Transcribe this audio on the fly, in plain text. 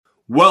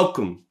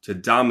Welcome to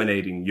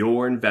Dominating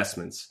Your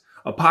Investments,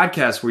 a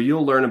podcast where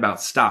you'll learn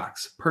about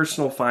stocks,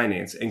 personal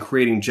finance, and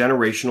creating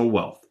generational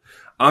wealth.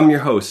 I'm your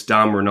host,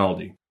 Dom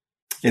Rinaldi.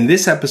 In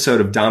this episode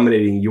of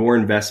Dominating Your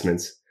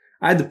Investments,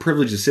 I had the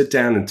privilege to sit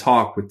down and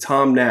talk with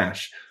Tom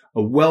Nash,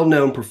 a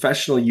well-known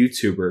professional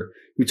YouTuber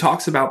who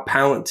talks about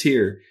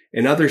Palantir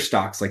and other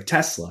stocks like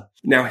Tesla.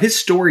 Now, his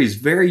story is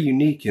very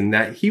unique in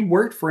that he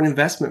worked for an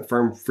investment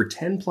firm for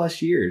 10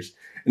 plus years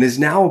and is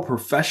now a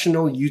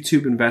professional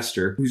YouTube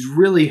investor who's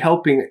really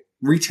helping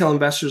retail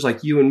investors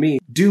like you and me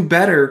do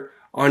better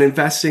on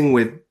investing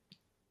with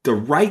the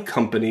right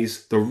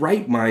companies, the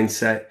right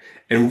mindset,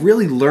 and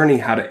really learning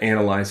how to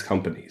analyze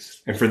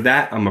companies. And for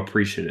that, I'm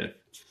appreciative.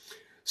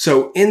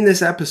 So in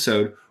this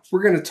episode,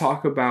 we're going to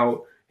talk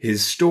about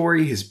his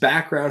story, his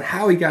background,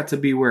 how he got to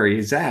be where he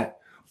is at.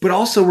 But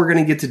also we're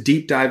going to get to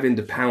deep dive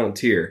into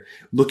Palantir,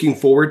 looking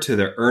forward to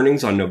their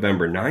earnings on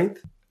November 9th,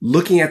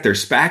 looking at their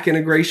SPAC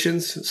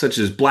integrations such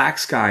as Black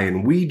Sky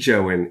and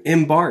Wejo and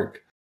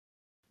Embark,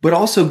 but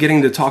also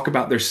getting to talk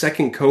about their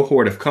second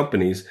cohort of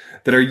companies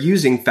that are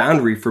using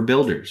Foundry for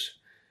builders.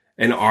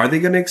 And are they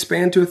going to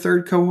expand to a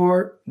third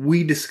cohort?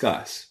 We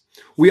discuss.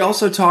 We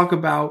also talk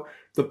about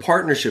the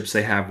partnerships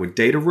they have with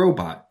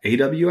DataRobot,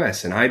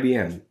 AWS, and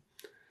IBM.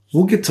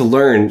 We'll get to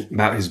learn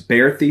about his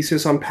bear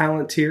thesis on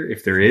Palantir,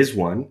 if there is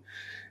one,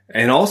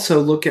 and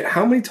also look at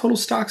how many total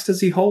stocks does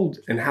he hold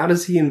and how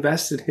does he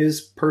invest in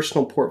his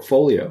personal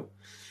portfolio,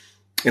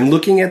 and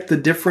looking at the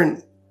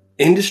different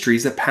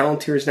industries that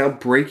Palantir is now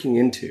breaking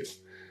into.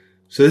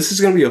 So this is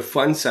going to be a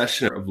fun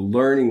session of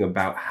learning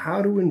about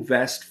how to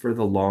invest for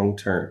the long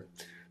term.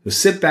 So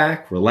sit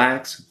back,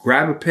 relax,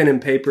 grab a pen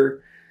and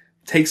paper,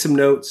 take some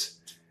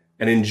notes,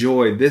 and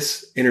enjoy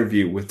this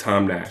interview with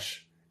Tom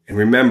Nash. And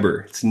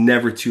remember, it's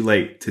never too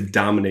late to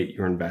dominate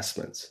your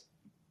investments.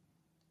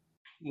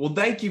 Well,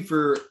 thank you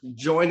for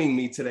joining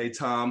me today,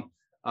 Tom.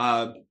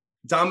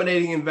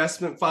 Dominating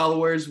Investment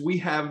followers, we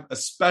have a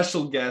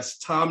special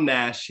guest, Tom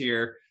Nash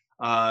here.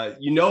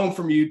 You know him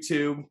from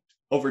YouTube,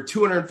 over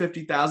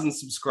 250,000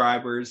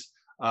 subscribers,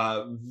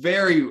 a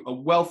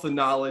wealth of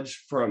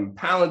knowledge from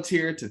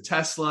Palantir to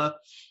Tesla.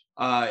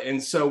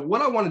 And so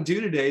what I want to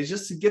do today is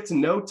just to get to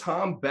know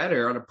Tom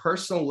better on a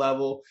personal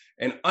level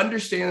and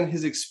understand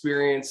his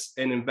experience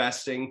in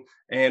investing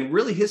and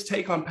really his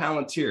take on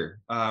Palantir.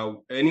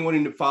 Anyone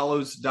who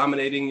follows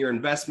Dominating Your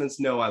Investments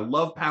know I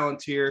love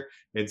Palantir.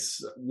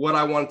 It's what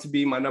I want it to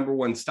be my number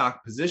one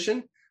stock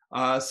position.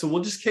 So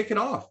we'll just kick it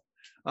off.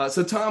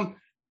 So Tom,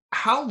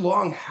 how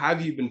long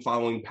have you been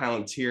following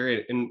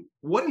Palantir and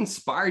what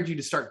inspired you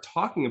to start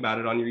talking about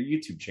it on your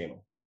YouTube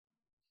channel?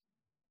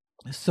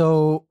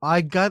 So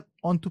I got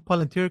onto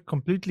Palantir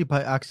completely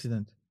by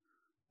accident.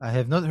 I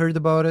have not heard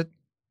about it.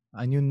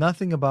 I knew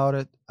nothing about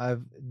it. I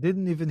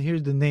didn't even hear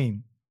the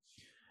name.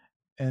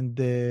 And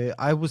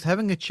I was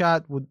having a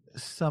chat with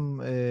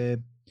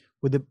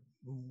with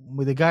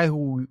a guy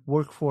who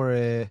worked for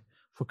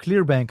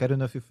Clearbank. I don't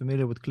know if you're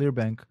familiar with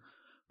Clearbank,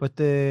 but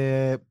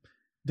they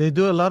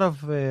do a lot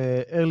of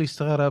early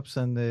startups,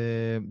 and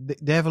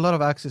they have a lot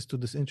of access to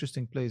this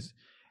interesting place.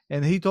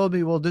 And he told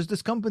me, well, there's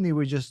this company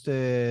we're just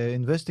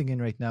investing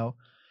in right now,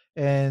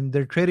 and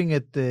they're trading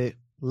at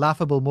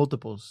laughable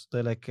multiples.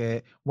 They're like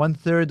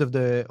 1/3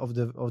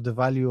 of the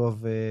value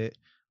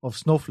of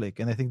Snowflake,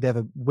 and I think they have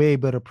a way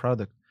better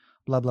product.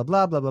 Blah blah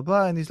blah blah blah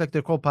blah. And he's like,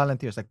 they're called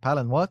Palantir. It's like,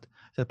 Palan what?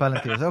 I said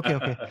Palantir. I said,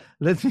 okay.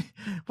 Let me.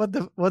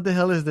 What the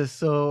hell is this?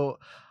 So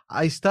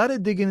I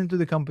started digging into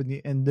the company,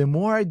 and the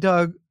more I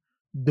dug,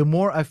 the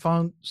more I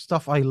found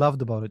stuff I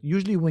loved about it.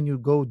 Usually, when you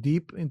go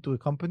deep into a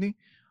company,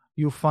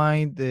 you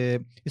find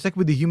it's like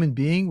with the human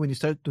being. When you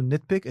start to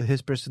nitpick at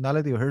his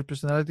personality or her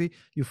personality,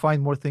 you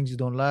find more things you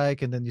don't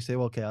like, and then you say,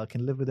 well, okay, I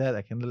can live with that.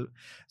 I can live.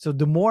 So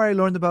the more I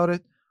learned about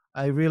it,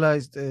 I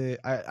realized I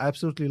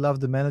absolutely love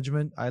the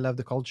management. I love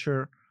the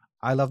culture.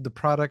 I love the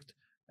product.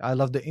 I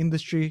love the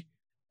industry,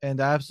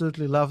 and I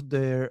absolutely love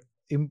their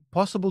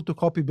impossible to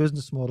copy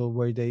business model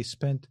where they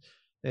spent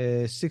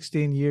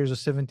 16 years or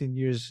 17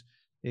 years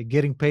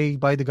getting paid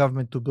by the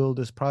government to build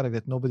this product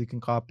that nobody can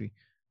copy,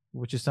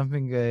 which is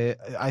something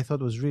I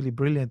thought was really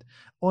brilliant.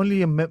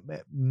 Only a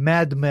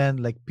madman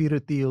like Peter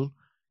Thiel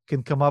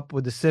can come up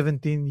with a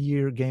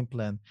 17-year game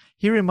plan.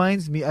 He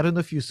reminds me, I don't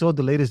know if you saw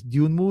the latest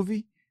Dune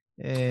movie.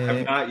 I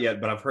have not yet,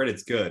 but I've heard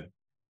it's good.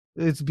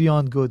 It's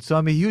beyond good. So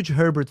I'm a huge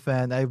Herbert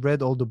fan. I've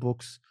read all the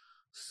books.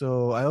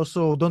 So I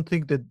also don't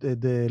think that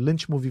the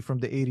Lynch movie from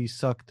the 80s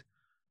sucked.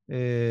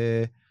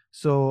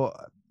 So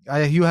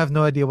you have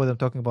no idea what I'm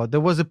talking about. There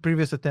was a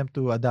previous attempt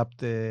to adapt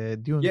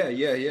Dune.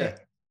 Yeah.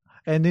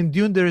 And in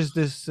Dune, there's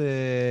this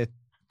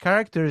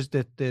characters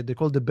that they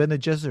call the Bene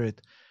Gesserit,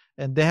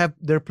 and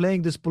they're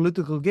playing this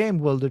political game.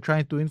 Well, they're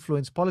trying to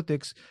influence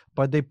politics,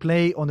 but they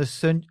play on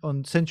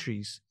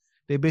centuries.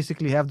 They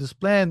basically have this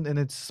plan, and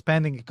it's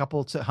spanning a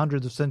couple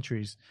hundreds of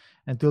centuries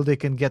until they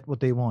can get what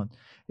they want.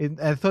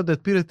 I thought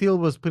that Peter Thiel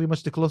was pretty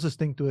much the closest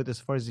thing to it as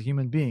far as a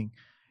human being.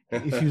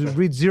 If you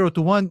read 0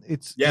 to 1,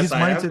 it's yes, his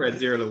I mindset. have read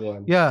 0 to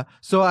 1. Yeah,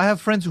 so I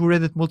have friends who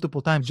read it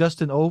multiple times.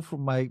 Justin O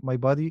from my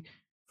buddy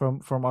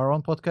from our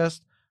own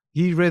podcast,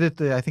 He read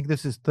it. I think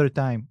this is third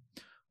time,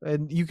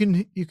 and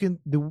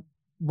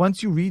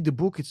once you read the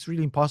book, it's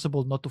really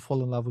impossible not to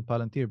fall in love with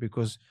Palantir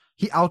because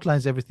he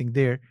outlines everything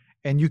there,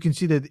 and you can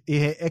see that he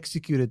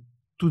executed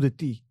to the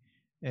T.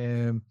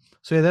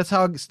 So yeah, that's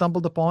how I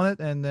stumbled upon it,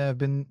 and I've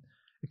been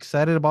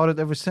excited about it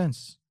ever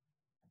since.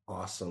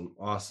 Awesome.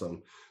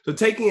 Awesome. So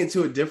taking it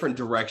to a different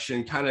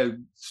direction, kind of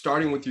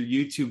starting with your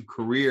YouTube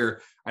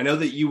career, I know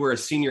that you were a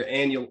senior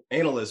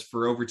analyst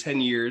for over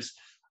 10 years,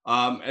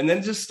 and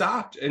then just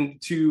stopped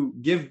and to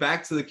give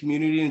back to the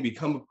community and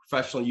become a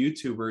professional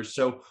YouTuber.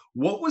 So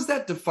what was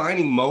that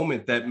defining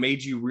moment that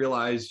made you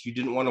realize you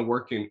didn't want to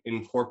work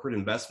in corporate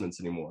investments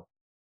anymore?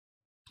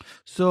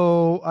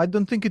 So I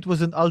don't think it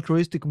was an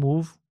altruistic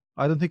move.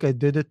 I don't think I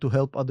did it to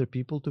help other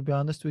people, to be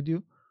honest with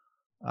you.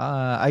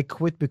 I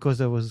quit because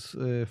I was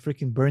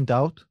freaking burned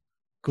out.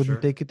 Couldn't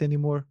Sure. take it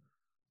anymore.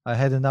 I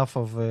had enough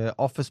of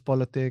office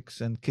politics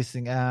and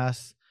kissing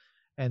ass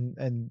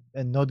and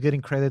not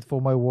getting credit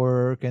for my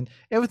work and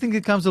everything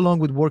that comes along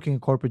with working a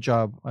corporate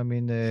job. I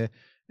mean,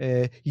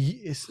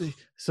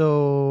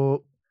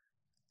 so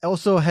I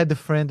also had a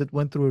friend that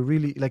went through a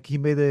really like he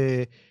made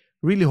a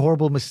really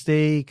horrible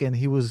mistake and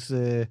he was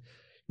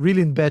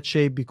really in bad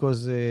shape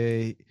because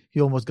he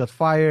almost got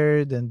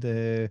fired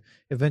and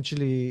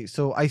eventually.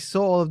 So I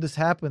saw all of this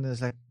happen and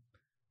it's like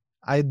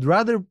I'd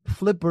rather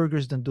flip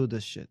burgers than do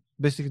this shit.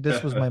 Basically,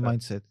 this was my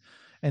mindset.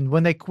 And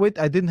when I quit,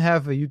 I didn't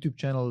have a YouTube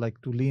channel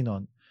like to lean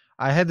on.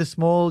 I had a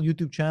small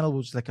YouTube channel,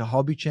 which was like a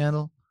hobby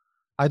channel.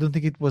 I don't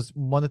think it was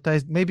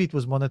monetized. Maybe it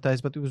was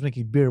monetized, but it was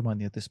making beer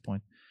money at this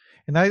point.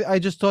 And I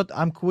just thought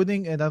I'm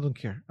quitting and I don't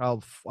care.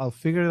 I'll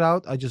figure it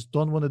out. I just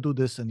don't want to do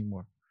this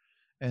anymore.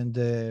 And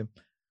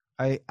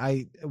I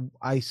I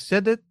I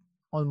said it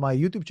on my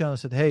YouTube channel. I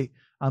said, "Hey,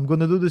 I'm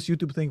gonna do this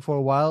YouTube thing for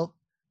a while."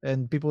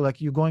 And people were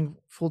like, "You going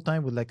full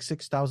time with like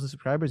 6,000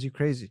 subscribers? You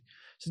crazy?"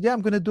 I said, "Yeah,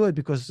 I'm gonna do it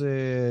because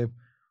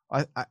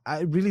I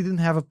really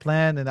didn't have a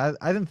plan and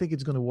I didn't think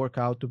it's gonna work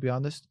out to be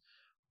honest.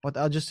 But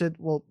I just said,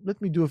 well,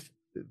 let me do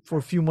for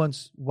a few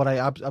months what I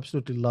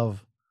absolutely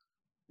love,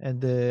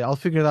 and I'll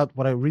figure out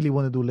what I really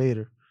want to do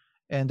later."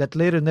 And that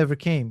later never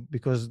came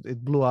because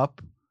it blew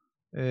up.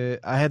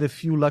 I had a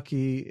few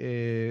lucky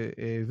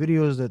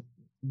videos that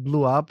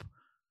blew up,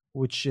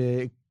 which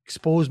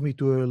exposed me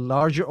to a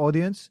larger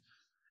audience.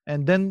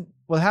 And then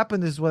what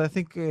happened is what I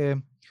think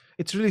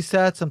it's really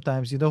sad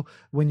sometimes. You know,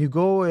 when you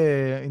go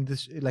in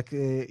this, like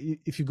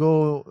if you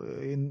go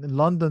in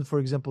London, for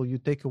example, you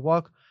take a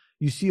walk,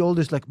 you see all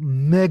these like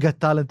mega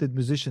talented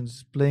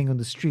musicians playing on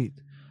the street.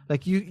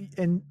 Like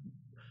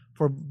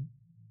for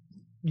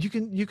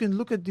you can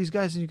look at these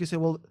guys and you can say,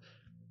 well,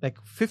 like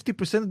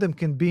 50% of them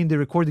can be in the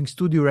recording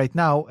studio right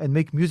now and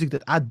make music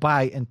that I'd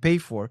buy and pay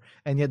for,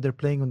 and yet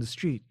they're playing on the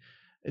street.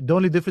 The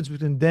only difference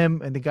between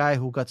them and the guy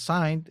who got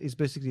signed is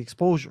basically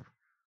exposure.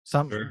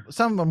 Some Sure.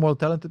 some are more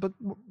talented, but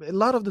a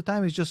lot of the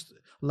time it's just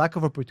lack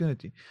of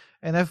opportunity.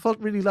 And I felt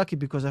really lucky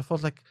because I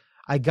felt like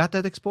I got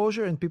that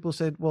exposure, and people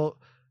said, "Well,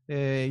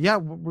 yeah,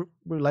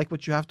 we like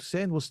what you have to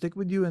say, and we'll stick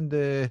with you." And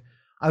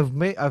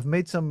I've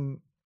made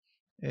some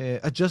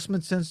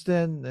adjustments since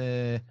then.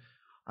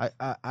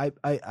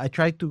 I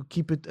try to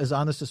keep it as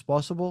honest as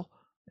possible,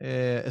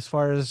 as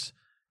far as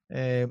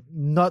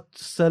not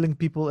selling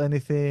people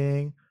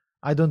anything.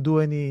 I don't do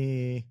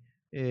any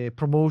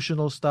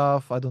promotional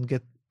stuff. I don't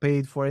get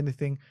paid for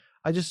anything.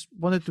 I just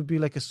wanted to be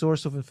like a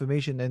source of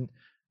information and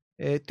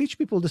teach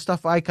people the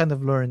stuff I kind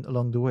of learned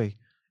along the way.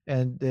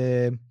 And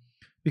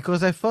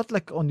because I felt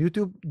like on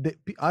YouTube,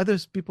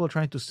 others people are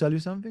trying to sell you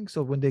something.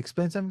 So when they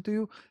explain something to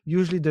you,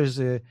 usually there's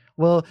a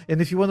well,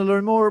 and if you want to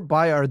learn more,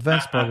 buy our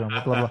advanced program,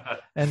 blah blah.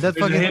 And that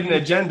There's a hidden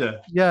fucking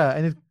agenda. yeah,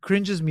 and it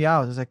cringes me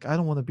out. It's like I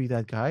don't want to be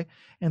that guy.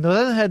 And on the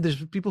other hand,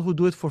 there's people who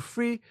do it for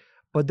free,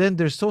 but then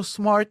they're so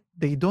smart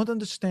they don't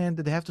understand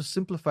that they have to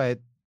simplify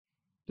it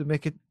to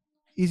make it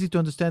easy to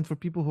understand for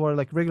people who are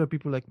like regular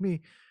people like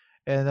me.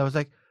 And I was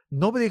like,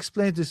 nobody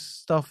explains this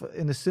stuff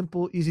in a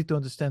simple, easy to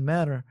understand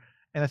manner.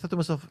 And I thought to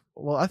myself,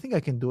 well, I think I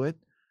can do it.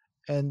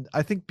 And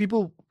I think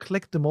people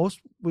click the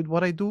most with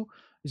what I do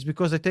is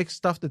because I take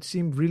stuff that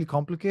seem really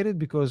complicated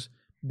because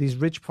these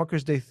rich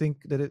fuckers, they think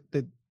that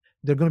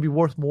they're going to be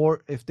worth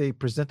more if they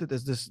present it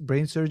as this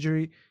brain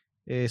surgery,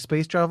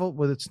 space travel,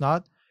 but it's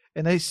not.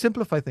 And I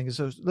simplify things.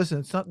 So listen,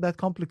 it's not that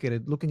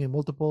complicated. Looking at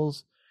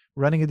multiples,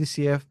 running a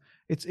DCF,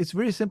 it's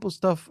very simple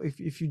stuff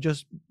if you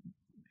just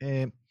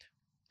uh,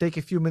 take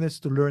a few minutes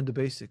to learn the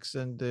basics.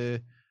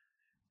 And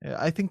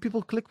I think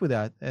people click with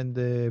that.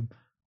 And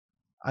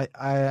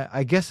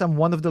I guess I'm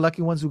one of the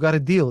lucky ones who got a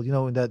deal,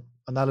 in that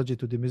analogy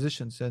to the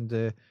musicians.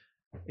 And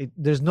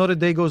there's not a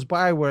day goes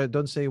by where I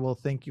don't say, well,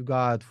 thank you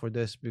God for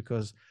this,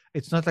 because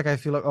it's not like I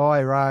feel like, oh,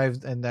 I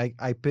arrived and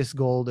I piss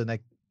gold and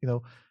you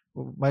know,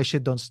 my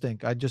shit don't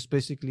stink. I just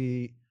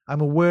basically,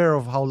 I'm aware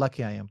of how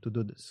lucky I am to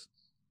do this.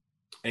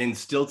 And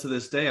still to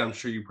this day, I'm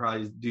sure you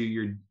probably do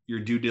your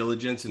due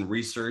diligence and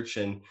research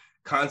and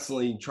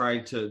constantly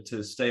trying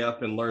to stay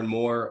up and learn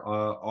more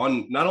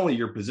on not only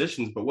your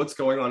positions, but what's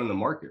going on in the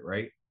market,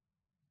 right?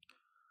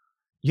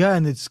 Yeah,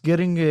 and it's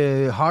getting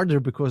harder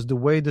because the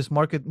way this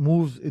market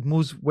moves, it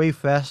moves way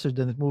faster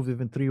than it moved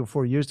even 3 or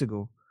 4 years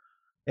ago.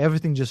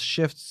 Everything just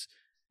shifts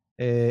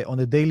on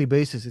a daily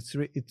basis.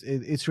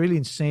 It's really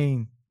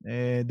insane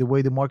the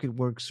way the market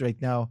works right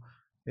now.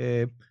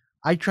 Uh,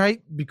 I try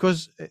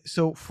because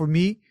so for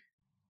me,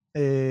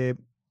 uh,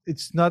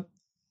 it's not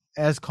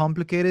as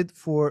complicated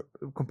for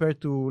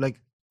compared to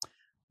like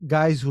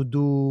guys who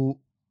do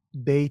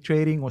day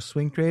trading or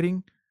swing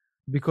trading,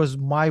 because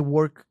my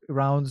work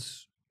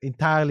rounds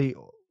entirely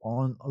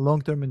on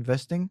long-term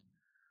investing.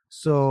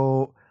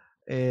 So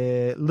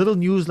little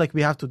news like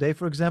we have today,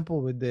 for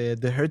example, with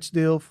the Hertz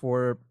deal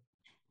for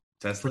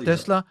Tesla, yep.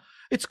 Tesla,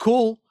 it's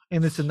cool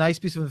and it's a nice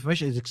piece of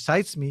information. It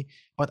excites me,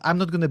 but I'm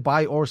not gonna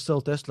buy or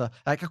sell Tesla.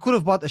 Like I could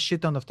have bought a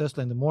shit ton of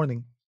Tesla in the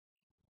morning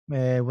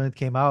when it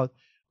came out,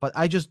 but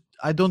I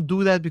don't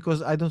do that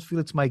because I don't feel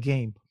it's my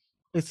game.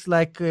 It's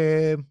like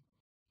if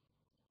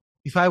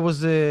I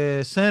was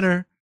a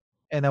center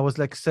and I was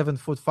like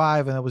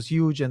 7'5" and I was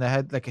huge and I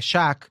had like a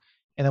shack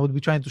and I would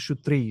be trying to shoot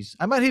threes.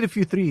 I might hit a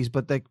few threes,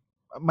 but like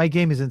my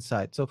game is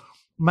inside. So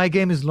my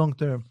game is long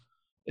term.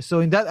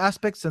 So in that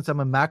aspect, since I'm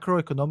a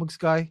macroeconomics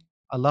guy,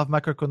 I love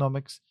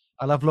macroeconomics.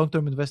 I love long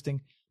term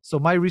investing. So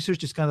my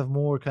research is kind of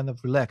more kind of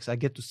relaxed. I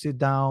get to sit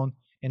down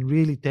and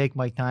really take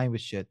my time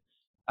with shit.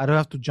 I don't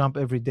have to jump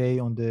every day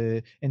on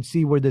the and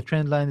see where the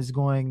trend line is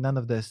going. None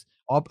of this.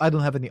 I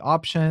don't have any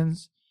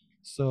options.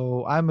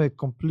 So I'm a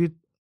complete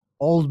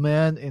old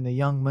man in a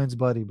young man's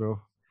body,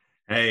 bro.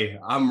 Hey,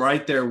 I'm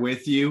right there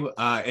with you.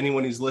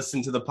 Anyone who's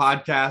listened to the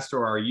podcast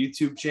or our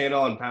YouTube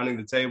channel and Pounding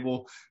the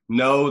Table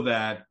know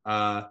that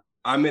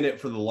I'm in it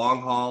for the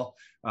long haul.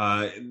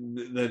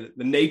 The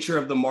nature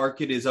of the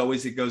market is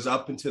always it goes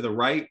up and to the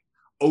right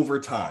over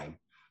time,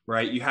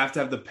 right? You have to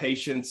have the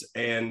patience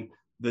and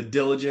the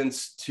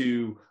diligence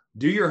to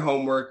do your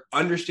homework,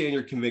 understand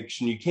your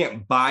conviction. You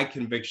can't buy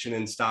conviction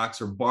in stocks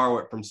or borrow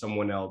it from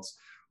someone else,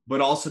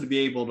 but also to be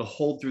able to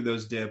hold through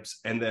those dips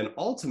and then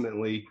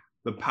ultimately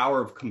the power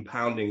of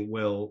compounding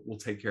will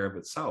take care of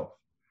itself.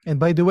 And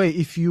by the way,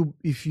 if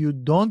you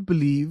don't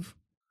believe,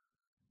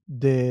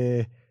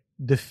 the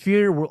the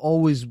fear will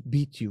always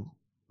beat you.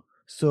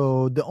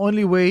 So the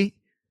only way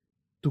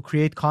to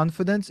create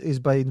confidence is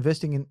by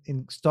investing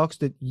in stocks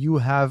that you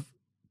have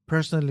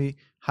personally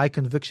high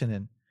conviction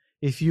in.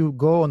 If you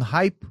go on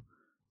hype,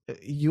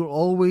 you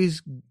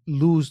always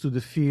lose to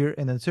the fear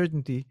and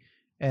uncertainty,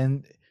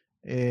 and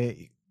uh,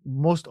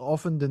 most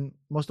often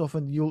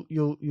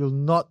you'll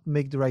not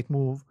make the right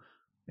move.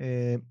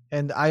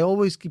 And I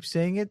always keep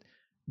saying it: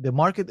 the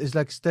market is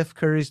like Steph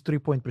Curry's 3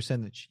 point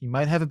percentage. He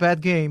might have a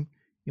bad game,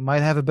 he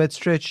might have a bad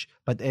stretch,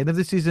 but at the end of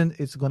the season,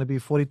 it's going to be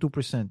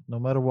 42%, no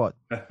matter what.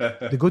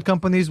 The good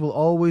companies will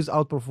always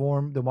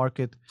outperform the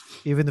market,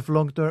 even if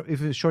long term,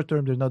 if it's short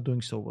term, they're not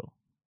doing so well.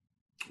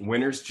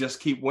 Winners just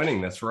keep winning.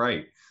 That's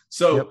right. Yep.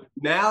 So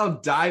now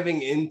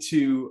diving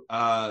into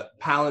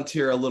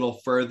Palantir a little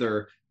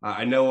further,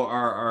 I know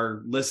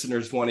our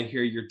listeners want to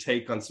hear your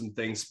take on some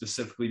things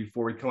specifically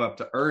before we come up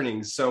to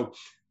earnings. So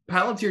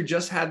Palantir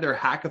just had their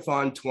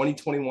Hackathon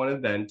 2021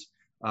 event.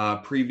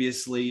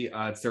 Previously,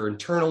 it's their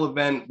internal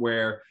event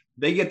where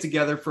they get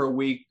together for a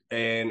week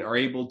and are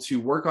able to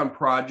work on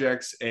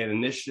projects and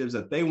initiatives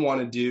that they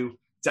want to do.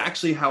 It's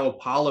actually how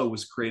Apollo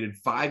was created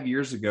 5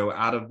 years ago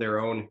out of their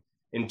own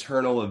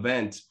internal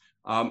event.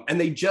 And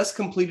they just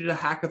completed a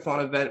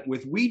hackathon event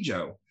with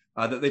Wejo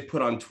that they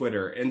put on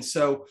Twitter. And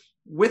so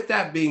with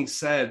that being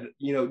said,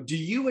 do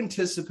you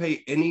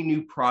anticipate any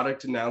new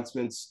product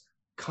announcements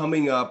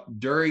coming up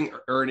during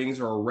earnings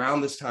or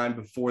around this time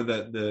before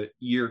the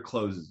year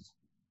closes?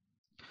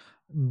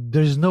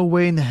 There's no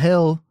way in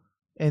hell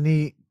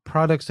any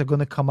products are going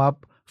to come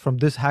up from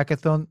this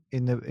hackathon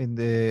in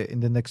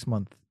the next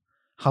month.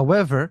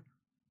 However,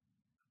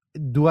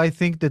 do I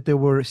think that there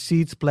were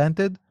seeds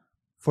planted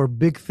for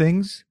big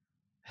things?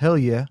 Hell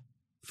yeah,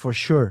 for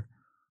sure.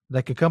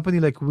 Like a company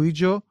like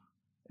Wejo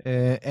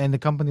and a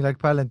company like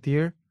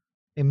Palantir,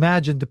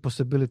 imagine the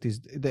possibilities.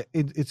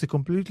 It's a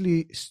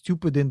completely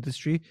stupid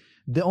industry.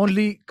 The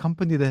only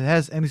company that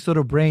has any sort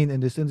of brain in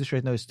this industry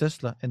right now is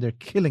Tesla, and they're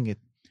killing it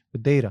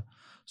with data.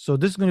 So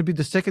this is going to be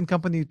the second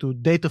company to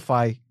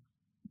datafy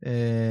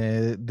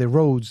the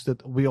roads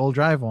that we all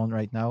drive on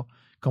right now,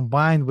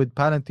 combined with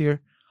Palantir.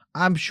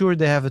 I'm sure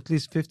they have at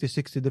least 50,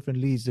 60 different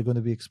leads they're going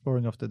to be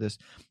exploring after this.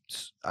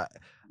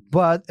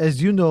 But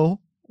as you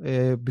know,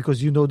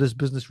 because you know this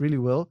business really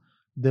well,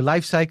 the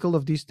life cycle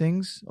of these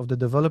things, of the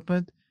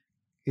development,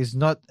 is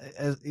not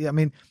as, I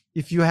mean,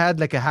 if you had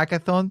like a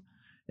hackathon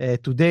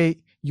today,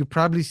 you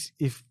probably,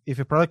 if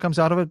a product comes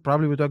out of it,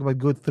 probably we're talking about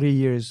good 3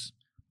 years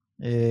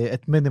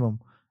at minimum.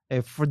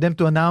 For them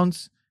to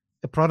announce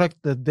a product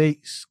that they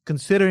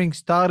considering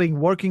starting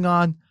working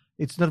on,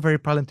 it's not very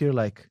Palantir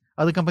like.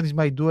 Other companies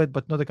might do it,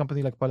 but not a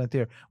company like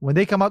Palantir. When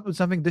they come out with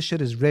something, this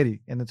shit is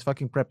ready and it's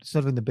fucking prepped. It's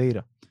not in the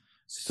beta.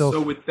 So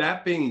So with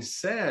that being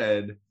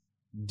said,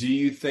 do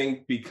you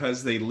think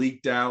because they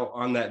leaked out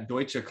on that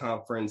Deutsche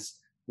conference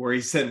where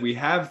he said we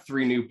have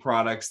 3 new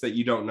products that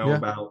you don't know yeah,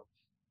 about,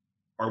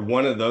 or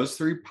one of those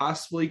three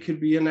possibly could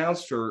be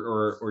announced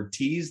or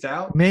teased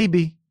out?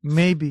 Maybe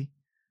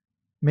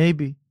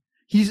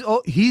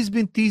he's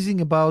been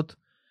teasing about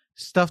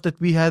stuff that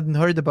we hadn't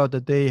heard about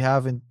that they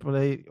have in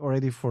play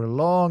already for a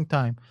long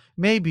time.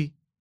 Maybe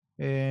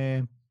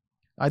uh,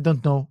 I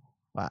don't know.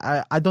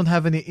 I don't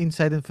have any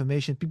inside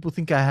information. People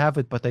think I have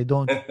it, but I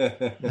don't.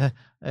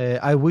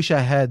 I wish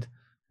I had.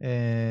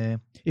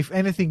 If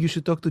anything, you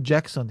should talk to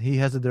Jackson. He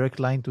has a direct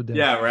line to them.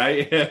 Yeah,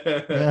 right.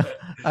 Yeah,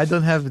 I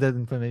don't have that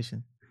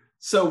information.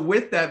 So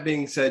with that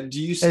being said, do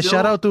you Hey, still?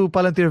 shout out to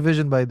Palantir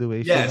Vision, by the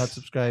way. If you're not Yes,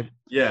 subscribed, go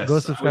yes. I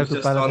subscribe was to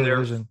just on Palantir there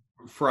Vision.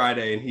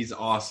 Friday, and he's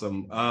awesome.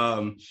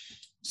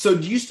 So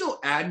do you still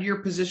add to your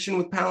position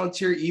with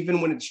Palantir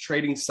even when it's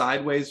trading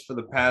sideways for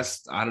the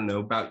past, I don't know,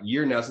 about a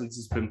year now since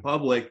it's been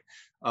public?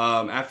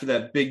 After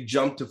that big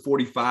jump to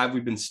 45,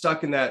 we've been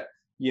stuck in that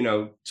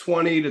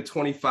 20 to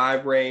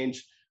 25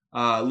 range.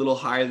 A little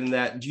higher than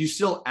that. Do you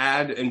still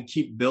add and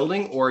keep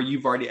building, or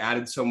you've already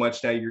added so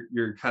much now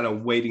you're kind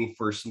of waiting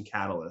for some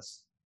catalysts?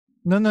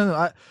 No.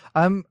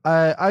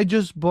 I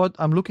just bought.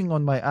 I'm looking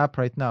on my app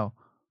right now.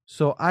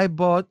 So I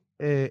bought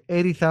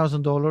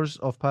 $80,000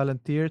 of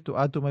Palantir to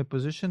add to my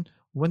position.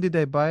 When did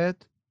I buy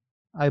it?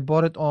 I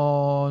bought it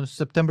on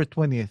September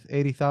 20th,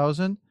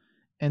 80,000,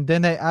 and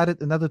then I added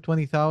another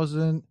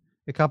 20,000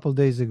 a couple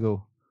days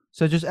ago.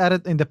 So I just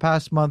added in the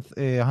past month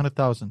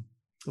 100,000.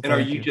 And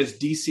are you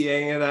just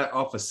DCAing that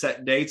off of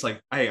set dates?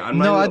 Like, hey, I'm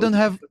no, I don't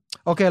have.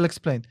 Okay, I'll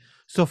explain.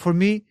 So for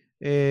me,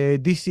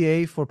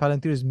 DCA for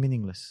Palantir is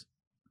meaningless.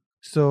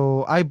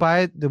 So I buy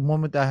it the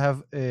moment I have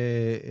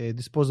a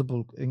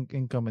disposable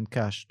income and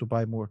cash to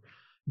buy more,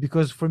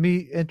 because for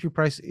me entry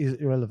price is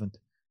irrelevant.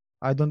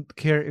 I don't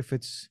care if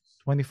it's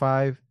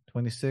 25,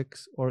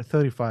 26, or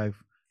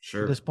 35.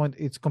 Sure. At this point,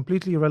 it's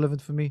completely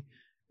irrelevant for me.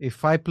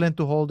 If I plan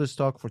to hold the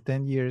stock for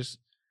 10 years,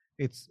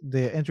 it's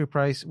the entry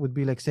price would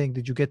be like saying,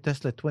 did you get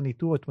Tesla at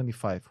 22 or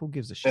 25? Who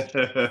gives a shit?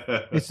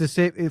 It's the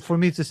same. For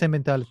me, it's the same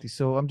mentality.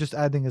 So I'm just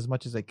adding as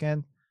much as I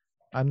can.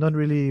 I'm not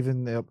really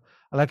even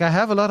like I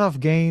have a lot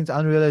of gains,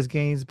 unrealized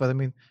gains, but I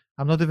mean,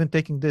 I'm not even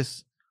taking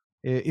this.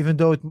 Even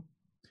though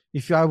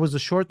if I was a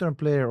short-term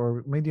player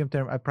or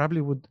medium-term, I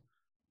probably would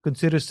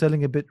consider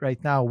selling a bit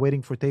right now,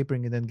 waiting for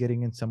tapering and then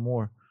getting in some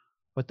more.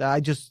 But I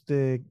just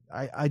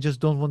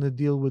don't want to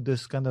deal with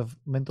this kind of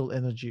mental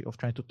energy of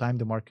trying to time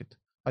the market.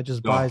 I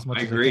just buy as much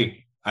as I can.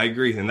 I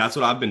agree. And that's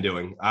what I've been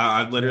doing.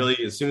 I've literally,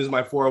 as soon as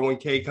my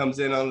 401k comes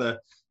in on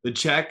the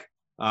check,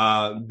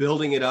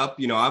 building it up.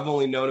 I've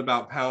only known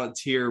about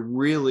Palantir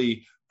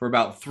really for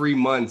about 3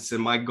 months,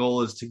 and my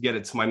goal is to get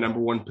it to my number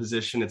one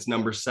position. It's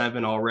number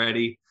 7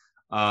 already.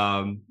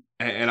 And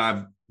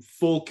I've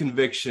full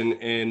conviction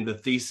in the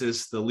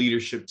thesis, the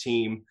leadership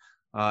team,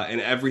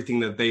 and everything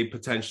that they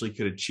potentially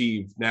could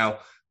achieve. Now,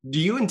 do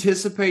you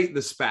anticipate the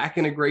SPAC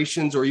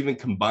integrations or even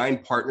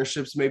combined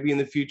partnerships maybe in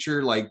the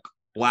future, like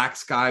Black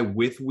Sky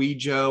with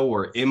Wejo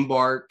or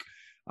Embark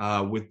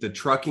with the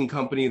trucking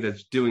company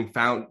that's doing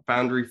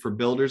Foundry for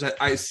Builders?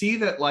 I see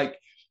that like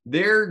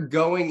they're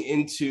going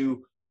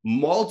into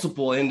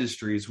multiple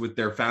industries with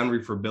their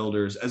Foundry for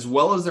Builders, as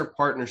well as their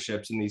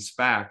partnerships in these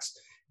SPACs.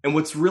 And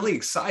what's really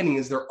exciting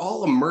is they're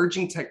all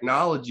emerging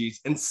technologies,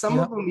 and some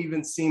of them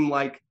even seem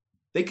like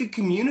they could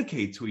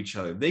communicate to each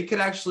other. They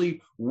could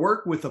actually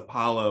work with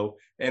Apollo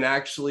and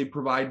actually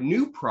provide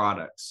new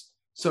products.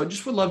 So I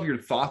just would love your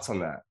thoughts on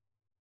that.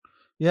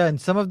 Yeah, and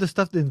some of the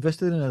stuff they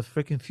invested in are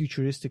freaking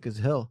futuristic as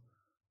hell.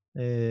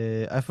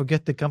 I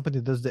forget the company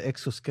that does the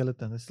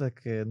exoskeleton. It's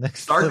like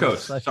next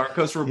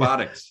Starkos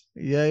Robotics.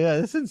 Yeah,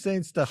 that's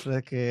insane stuff,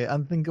 like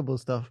unthinkable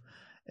stuff.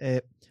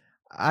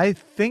 I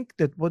think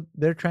that what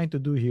they're trying to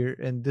do here,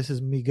 and this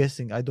is me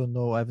guessing, I don't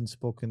know, I haven't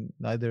spoken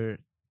neither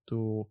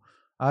to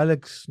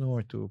Alex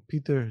nor to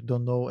Peter,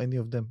 don't know any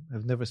of them,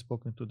 I've never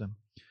spoken to them.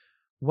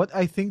 What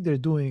I think they're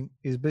doing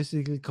is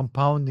basically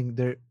compounding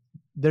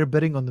they're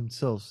betting on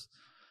themselves.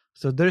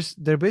 So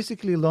they're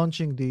basically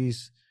launching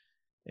these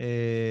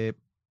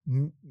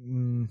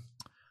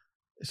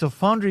so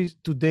Foundry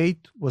to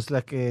date was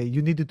like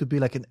you needed to be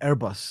like an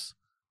Airbus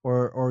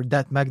or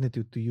that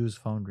magnitude to use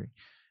Foundry,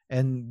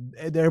 and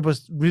the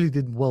Airbus really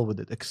did well with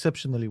it,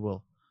 exceptionally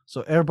well.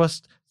 So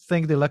Airbus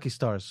thank the lucky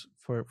stars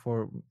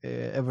for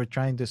ever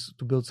trying this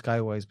to build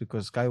Skywise,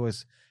 because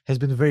Skywise has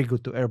been very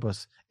good to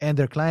Airbus and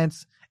their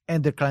clients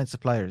and their client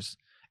suppliers,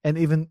 and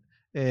even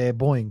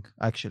Boeing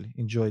actually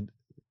enjoyed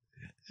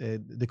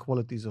the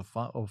qualities of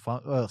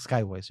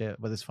Skywise, yeah,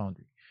 but it's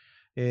Foundry.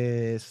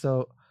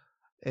 So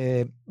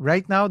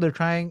right now they're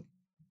trying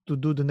to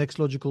do the next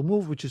logical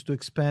move, which is to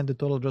expand the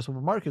total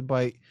addressable market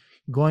by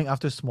going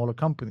after smaller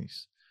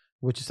companies,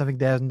 which is something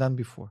they haven't done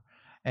before.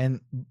 And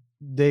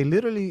they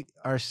literally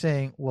are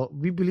saying, well,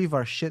 we believe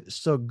our shit is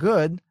so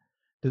good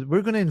that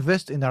we're going to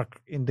invest in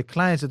the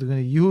clients that are going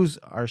to use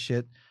our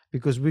shit,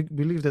 because we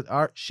believe that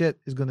our shit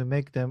is going to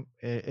make them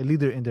a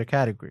leader in their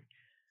category.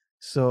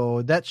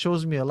 So that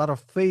shows me a lot of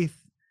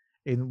faith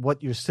in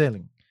what you're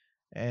selling.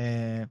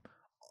 And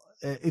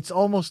it's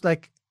almost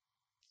like,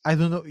 I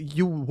don't know,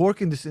 you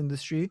work in this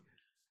industry.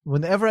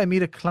 Whenever I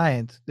meet a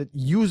client that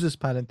uses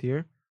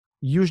Palantir,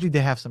 usually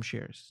they have some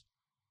shares.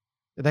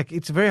 Like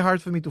it's very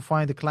hard for me to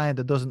find a client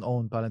that doesn't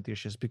own Palantir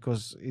shares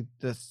because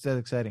that's that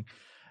exciting.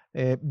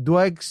 Do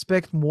I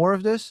expect more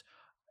of this?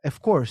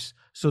 Of course.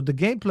 So the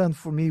game plan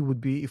for me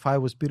would be if I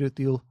was Peter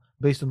Thiel,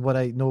 based on what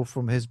I know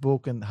from his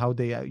book and how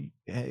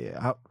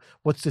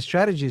what's the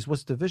strategies,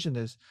 what's the vision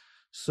is.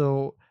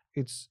 So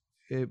it's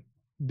uh,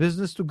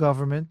 business to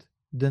government,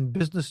 then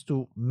business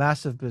to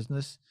massive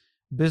business,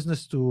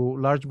 business to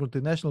large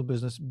multinational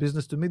business,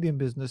 business to medium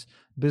business,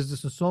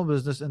 business to small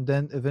business, and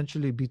then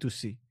eventually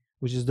B2C,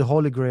 which is the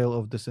holy grail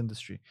of this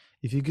industry.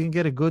 If you can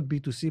get a good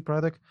B2C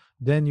product,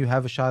 then you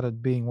have a shot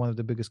at being one of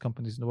the biggest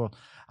companies in the world.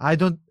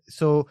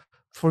 So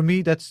for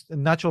me, that's a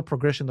natural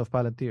progression of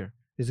Palantir,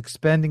 is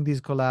expanding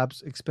these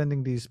collabs,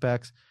 expanding these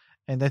specs.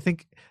 And I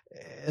think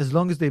as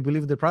long as they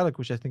believe in the product,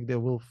 which I think they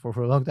will for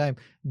a long time,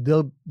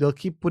 they'll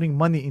keep putting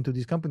money into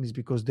these companies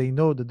because they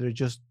know that they're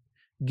just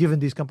giving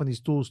these companies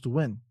tools to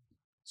win.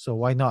 So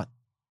why not?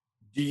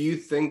 Do you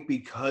think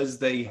because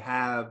they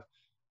have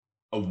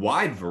a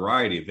wide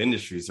variety of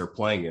industries they're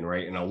playing in,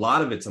 right, and a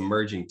lot of it's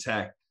emerging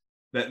tech,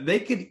 that they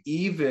could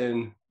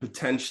even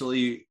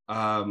potentially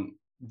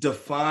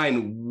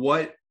define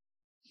what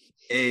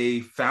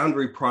a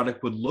foundry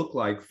product would look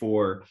like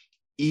for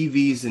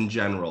EVs in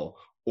general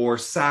or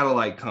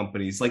satellite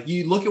companies? Like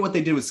you look at what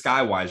they did with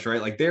Skywise,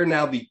 right? Like they're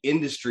now the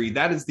industry,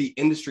 that is the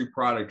industry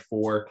product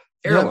for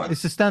airlines. Yeah,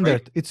 it's a standard.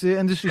 Right? It's the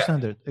industry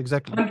standard.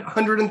 Exactly.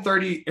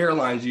 130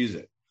 airlines use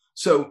it.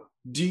 So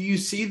do you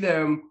see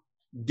them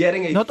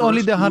getting a not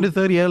only the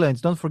 130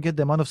 airlines, don't forget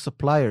the amount of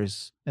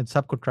suppliers and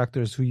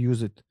subcontractors who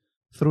use it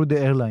through the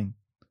airline.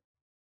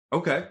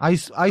 Okay. I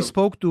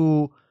spoke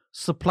to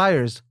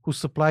suppliers who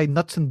supply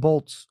nuts and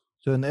bolts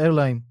to an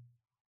airline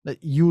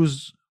that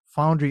use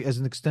Foundry as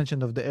an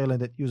extension of the airline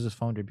that uses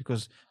Foundry,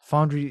 because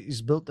Foundry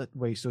is built that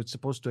way. So it's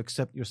supposed to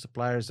accept your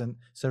suppliers and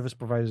service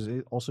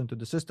providers also into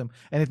the system,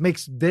 and it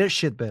makes their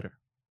shit better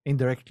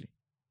indirectly.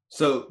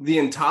 So the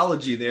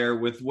ontology there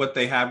with what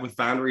they have with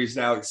Foundry is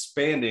now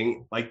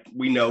expanding. Like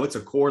we know, it's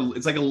a core.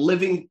 It's like a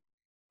living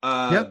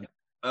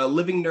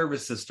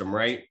nervous system,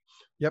 right?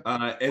 Yep.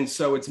 And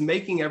so it's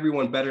making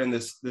everyone better in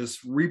this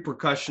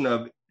repercussion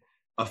of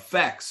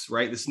effects,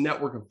 right? This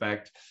network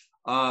effect.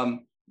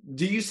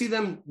 Do you see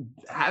them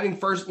having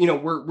first?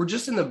 We're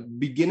just in the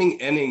beginning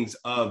innings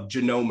of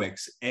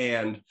genomics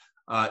and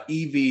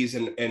EVs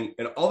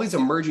and all these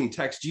emerging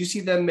techs. Do you see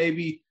them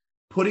maybe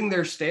putting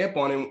their stamp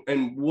on it,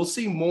 and we'll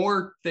see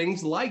more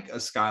things like a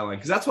Skyline?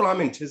 Because that's what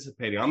I'm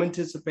anticipating. I'm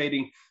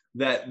anticipating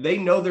that they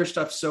know their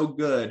stuff so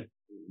good.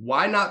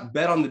 Why not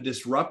bet on the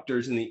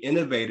disruptors and the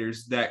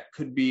innovators that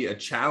could be a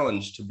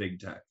challenge to big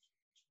tech?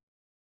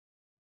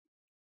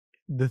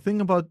 The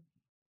thing about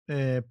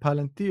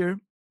Palantir,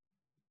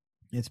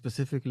 and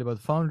specifically about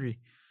Foundry,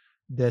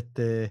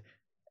 that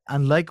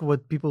unlike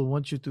what people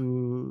want you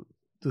to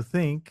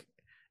think,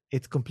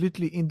 it's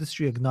completely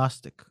industry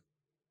agnostic.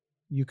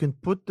 You can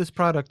put this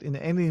product in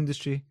any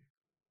industry,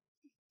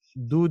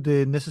 do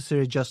the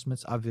necessary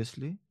adjustments.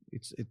 Obviously,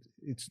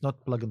 it's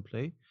not plug and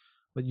play,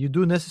 but you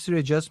do necessary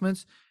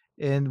adjustments,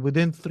 and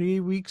within 3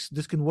 weeks,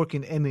 this can work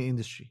in any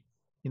industry,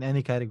 in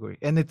any category.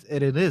 And it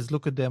is.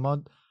 Look at the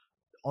amount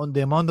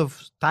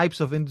of types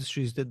of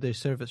industries that they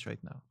service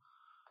right now.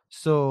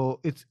 So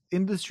it's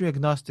industry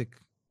agnostic.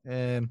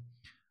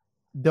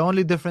 The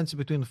only difference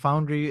between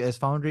Foundry and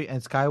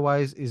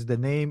Skywise is the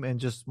name and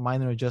just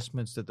minor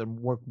adjustments that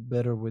work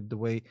better with the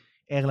way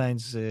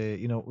airlines,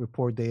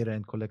 report data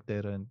and collect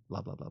data and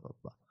blah blah blah blah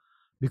blah.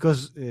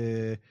 Because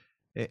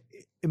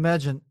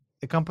imagine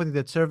a company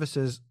that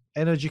services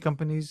energy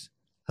companies,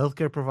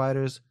 healthcare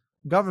providers,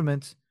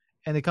 governments,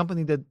 and a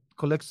company that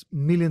collects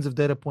millions of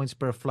data points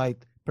per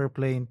flight, per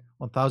plane,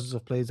 on thousands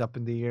of planes up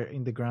in the air,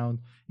 in the ground,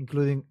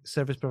 including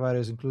service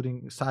providers,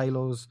 including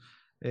silos.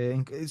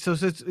 So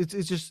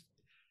it's just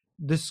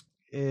this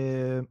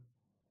the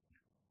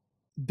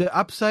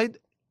upside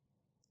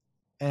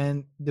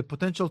and the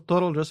potential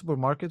total addressable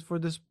market for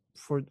this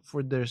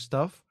for their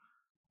stuff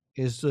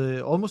is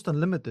almost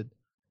unlimited.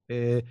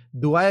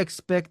 Do I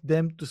expect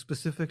them to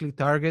specifically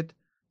target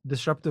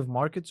disruptive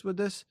markets with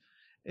this?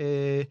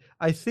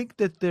 I think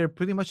that they're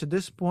pretty much at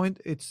this point.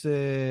 It's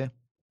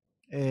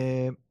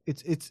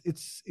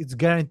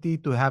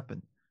guaranteed to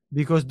happen,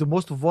 because the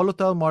most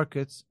volatile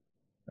markets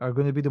are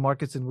going to be the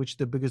markets in which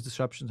the biggest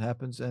disruption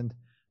happens. And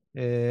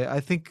I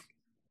think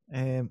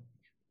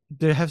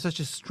they have such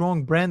a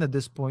strong brand at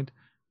this point.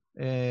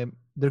 They're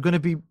going to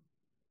be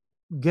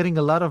getting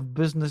a lot of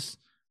business,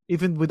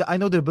 even with. I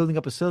know they're building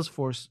up a sales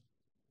force,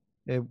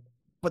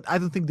 but I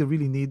don't think they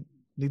really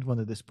need one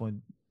at this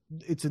point.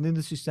 It's an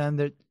industry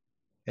standard,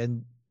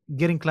 and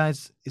getting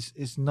clients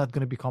is not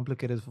going to be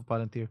complicated for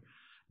Palantir.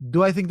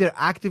 Do I think they're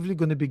actively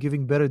going to be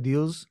giving better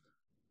deals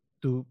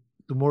to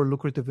more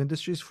lucrative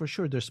industries? For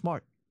sure, they're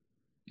smart.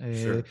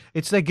 Sure.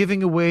 It's like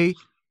giving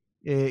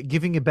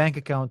a bank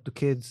account to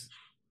kids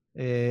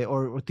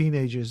or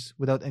teenagers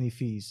without any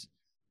fees.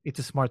 It's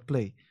a smart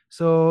play.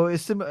 So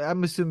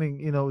I'm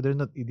assuming they're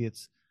not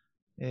idiots.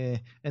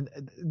 And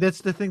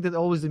that's the thing that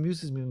always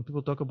amuses me when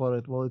people talk about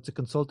it. Well, it's a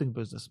consulting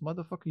business,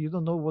 motherfucker. You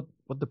don't know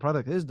what the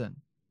product is. Then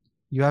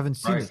you haven't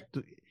seen Right.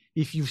 it.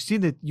 If you've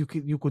seen it,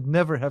 you could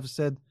never have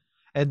said.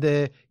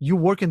 And you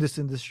work in this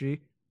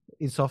industry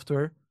in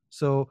software,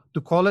 so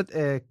to call it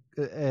a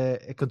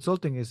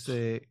consulting is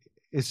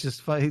it's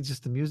just fine. It's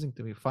just amusing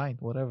to me. Fine,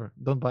 whatever.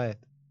 Don't buy it.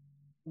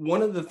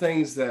 One of the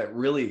things that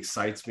really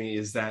excites me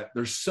is that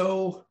they're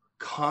so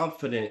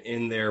confident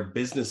in their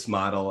business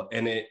model.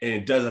 And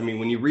it does. I mean,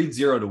 when you read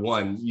 0 to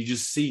 1, you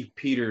just see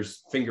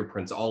Peter's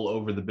fingerprints all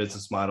over the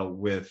business model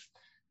with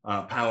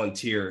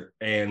Palantir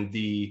and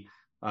the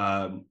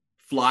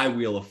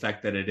flywheel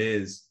effect that it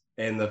is,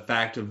 and the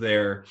fact of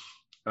their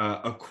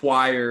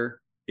acquire,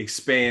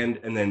 expand,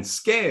 and then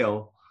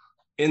scale.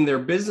 In their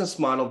business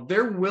model,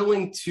 they're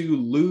willing to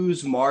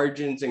lose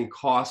margins and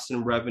costs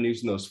and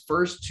revenues in those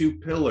first two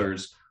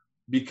pillars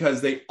because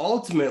they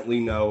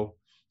ultimately know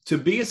to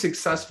be a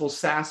successful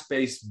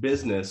SaaS-based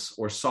business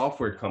or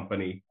software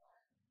company,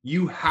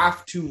 you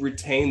have to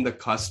retain the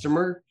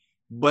customer,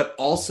 but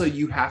also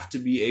you have to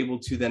be able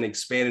to then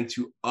expand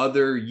into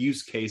other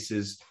use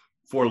cases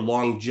for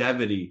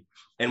longevity.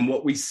 And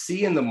what we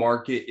see in the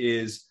market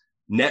is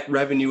net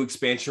revenue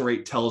expansion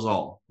rate tells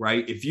all,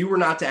 right? If you were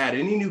not to add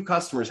any new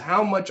customers,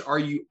 how much are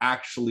you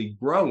actually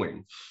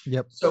growing?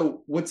 Yep.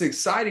 So what's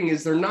exciting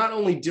is they're not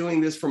only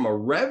doing this from a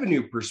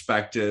revenue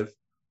perspective,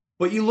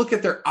 but you look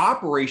at their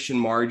operation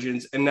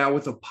margins, and now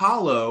with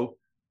Apollo,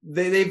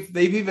 they've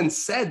even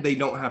said they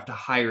don't have to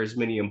hire as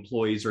many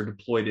employees or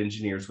deployed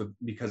engineers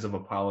because of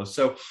Apollo.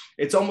 So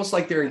it's almost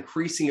like they're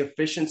increasing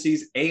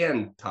efficiencies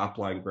and top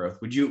line growth.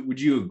 Would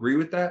you agree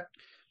with that?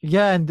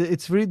 Yeah, and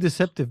it's really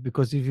deceptive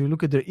because if you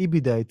look at their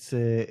EBITDA, it's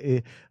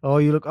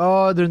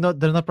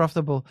they're not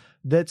profitable.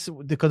 That's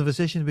the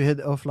conversation we had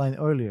offline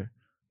earlier.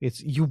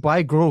 It's you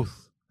buy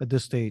growth at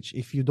this stage.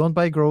 If you don't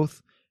buy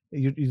growth,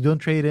 you don't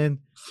trade in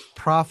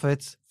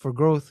profits for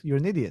growth. You're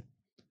an idiot.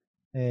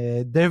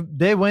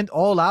 They went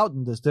all out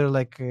in this. They're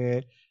like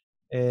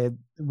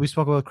we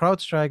spoke about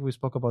CrowdStrike. We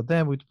spoke about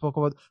them. We spoke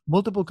about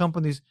multiple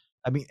companies.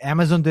 I mean,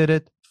 Amazon did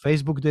it.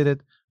 Facebook did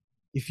it.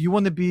 If you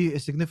want to be a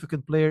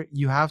significant player,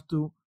 you have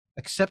to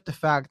accept the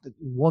fact that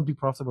you won't be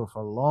profitable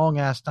for a long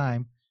ass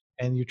time,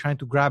 and you're trying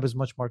to grab as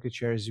much market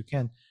share as you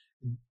can.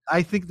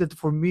 I think that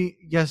for me,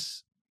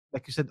 yes,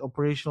 like you said,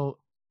 operational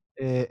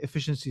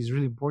efficiency is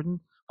really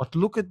important. But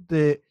look at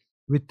the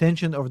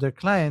retention of their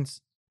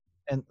clients,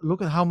 and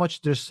look at how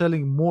much they're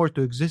selling more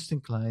to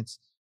existing clients,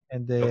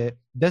 and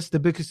that's the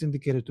biggest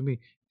indicator to me.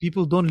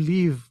 People don't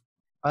leave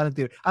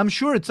Palantir. I'm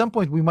sure at some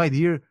point we might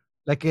hear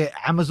like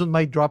Amazon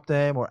might drop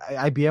them or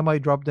IBM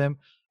might drop them.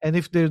 And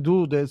if they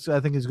do, I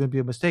think it's going to be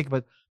a mistake.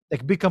 But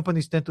like big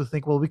companies tend to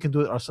think, well, we can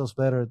do it ourselves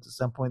better at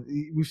some point.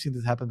 We've seen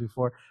this happen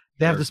before.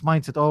 They have this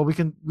mindset, oh,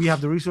 we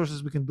have the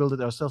resources, we can build it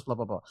ourselves, blah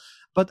blah blah.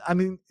 But I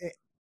mean,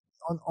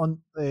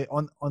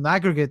 on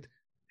aggregate,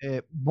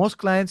 most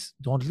clients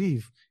don't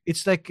leave.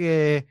 It's like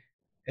there's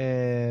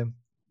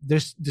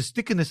the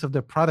stickiness of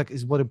their product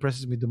is what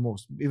impresses me the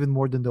most, even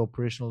more than the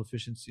operational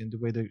efficiency and the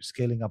way they're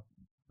scaling up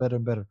better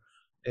and better.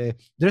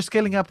 Their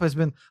scaling up has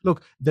been,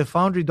 look, the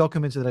Foundry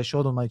documents that I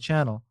showed on my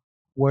channel,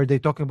 where they're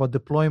talking about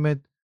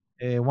deployment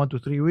 1 to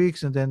 3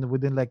 weeks, and then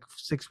within like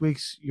 6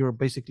 weeks you're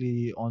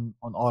basically on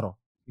auto.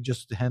 You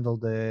just handle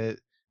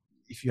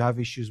if you have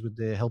issues with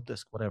the help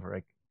desk, whatever.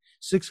 Like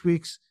 6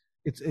 weeks,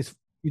 it's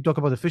you talk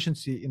about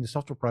efficiency in the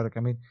software product. I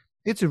mean,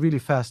 it's a really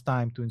fast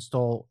time to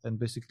install and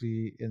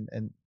basically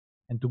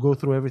and to go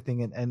through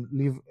everything and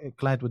leave a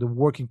client with a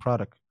working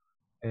product.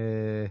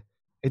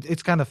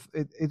 It's kind of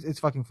it's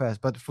fucking fast.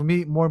 But for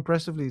me, more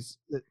impressively is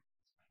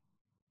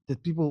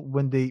that people,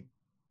 when they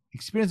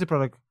experience the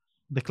product,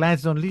 the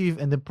clients don't leave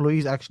and the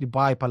employees actually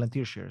buy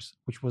Palantir shares,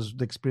 which was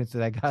the experience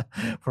that I got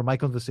from my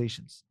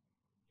conversations.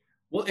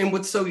 Well, and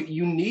what's so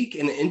unique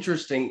and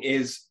interesting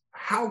is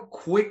how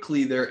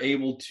quickly they're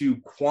able to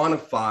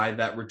quantify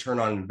that return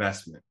on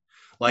investment.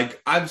 Like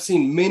I've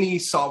seen many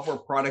software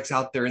products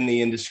out there in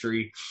the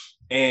industry,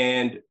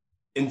 and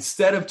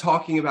instead of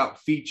talking about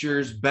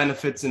features,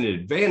 benefits, and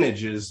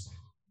advantages,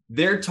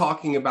 they're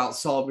talking about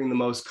solving the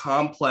most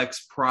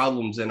complex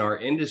problems in our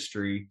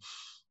industry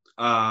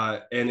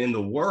and in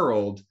the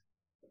world,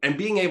 and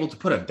being able to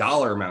put a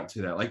dollar amount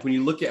to that. Like when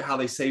you look at how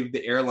they saved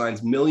the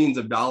airlines millions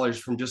of dollars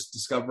from just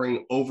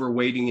discovering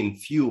overweighting in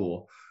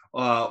fuel,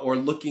 or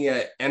looking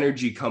at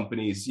energy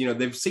companies,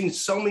 they've seen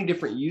so many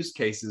different use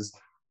cases.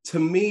 To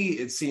me,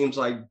 it seems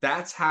like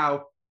that's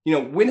how,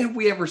 when have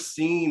we ever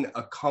seen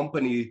a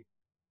company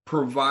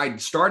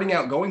starting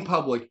out, going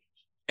public,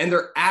 and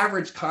their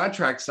average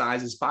contract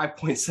size is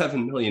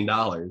 $5.7 million.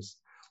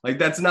 Like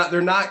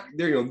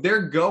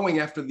they're going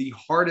after the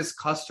hardest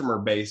customer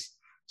base.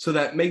 So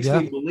that makes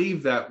me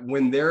believe that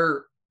when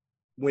they're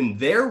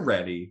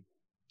ready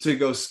to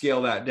go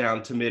scale that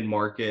down to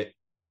mid-market,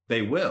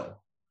 they will.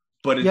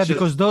 But it's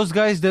because those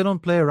guys, they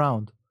don't play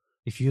around.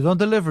 If you don't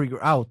deliver,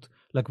 you're out.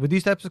 Like with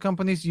these types of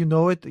companies, you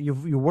know it.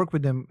 You work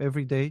with them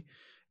every day.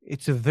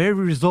 It's a very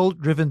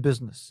result-driven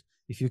business.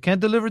 If you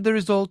can't deliver the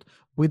result,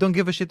 we don't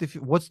give a shit.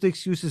 What's the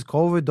excuses?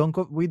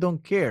 COVID, we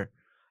don't care.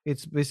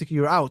 it's basically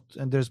you're out,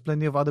 and there's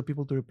plenty of other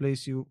people to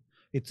replace you.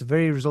 It's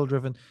very result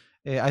driven.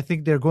 I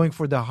think they're going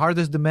for the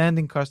hardest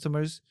demanding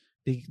customers.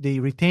 They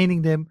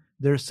retaining them.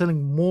 They're selling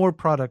more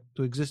product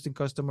to existing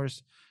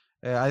customers.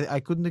 I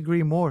couldn't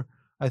agree more.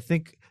 I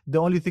think the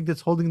only thing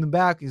that's holding them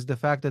back is the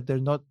fact that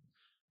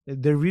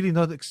they're really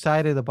not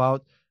excited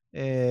about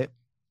uh,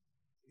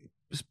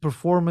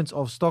 performance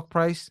of stock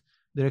price.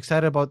 They're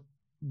excited about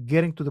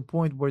getting to the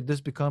point where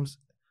this becomes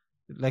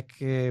like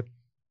uh,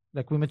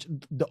 like we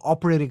mentioned, the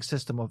operating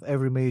system of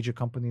every major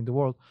company in the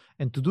world.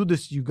 And to do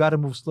this, you got to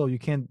move slow. You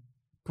can't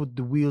put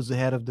the wheels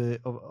ahead of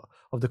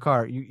the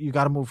car. You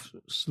got to move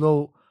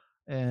slow,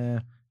 uh,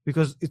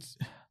 because it's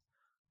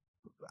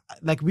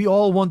like we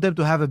all want them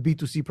to have a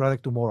B2C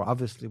product tomorrow.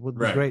 Obviously, would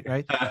be Right. great,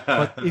 right?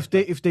 But if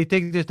they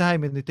take their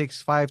time and it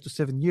takes 5 to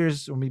 7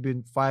 years, or maybe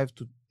in 5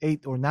 to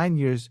 8 or 9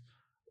 years,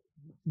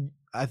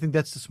 I think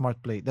that's the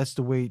smart play. That's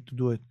the way to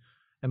do it.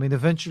 I mean,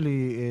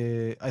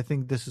 eventually, I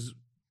think this is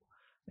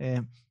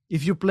uh,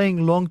 if you're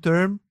playing long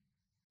term,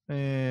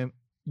 uh,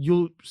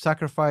 you'll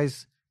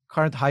sacrifice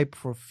current hype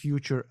for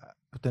future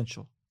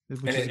potential, which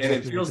And is it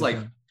exactly what feels they're like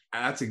doing.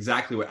 that's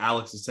exactly what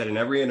Alex has said in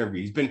every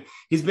interview.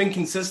 He's been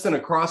consistent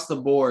across the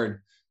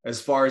board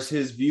as far as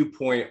his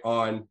viewpoint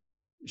on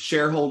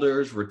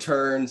shareholders,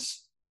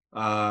 returns,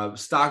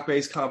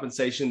 stock-based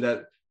compensation.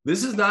 That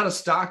this is not a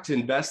stock to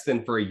invest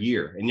in for a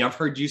year. And I've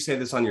heard you say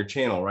this on your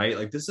channel, right?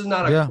 Like this is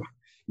not a Yeah,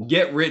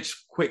 get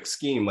rich quick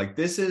scheme. Like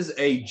this is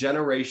a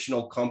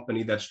generational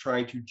company that's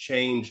trying to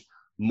change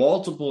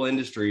multiple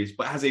industries,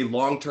 but has a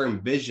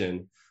long-term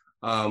vision.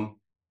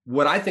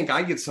 What I think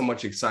I get so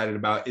much excited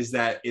about is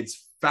that it's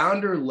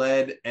founder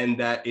led and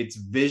that it's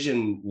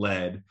vision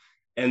led,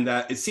 and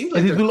that it seems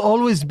like and it they're, will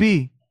always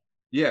be.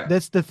 yeah,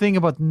 That's the thing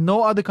about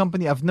no other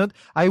company. I've not.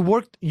 I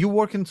worked. You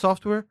work in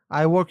software.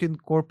 I work in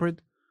corporate.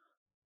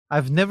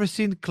 I've never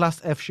seen Class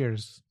F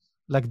shares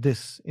like this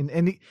in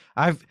any.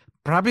 I've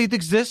probably it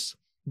exists,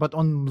 but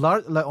on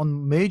large, like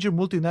on major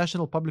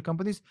multinational public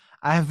companies,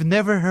 I have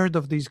never heard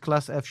of these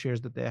Class F shares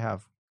that they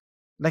have.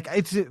 Like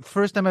it's the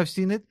first time I've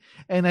seen it,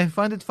 and I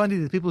find it funny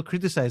that people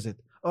criticize it.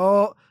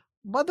 Oh,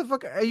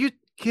 motherfucker, are you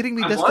kidding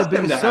me? I That's the want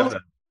them to biggest have sell.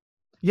 that.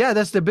 Yeah,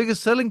 that's the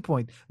biggest selling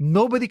point.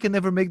 Nobody can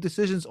ever make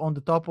decisions on the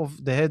top of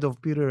the head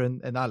of Peter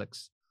and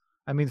Alex.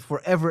 I mean,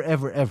 forever,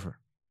 ever, ever.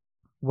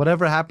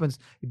 Whatever happens,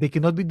 they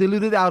cannot be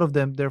diluted out of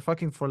them. They're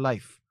fucking for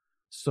life.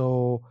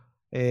 So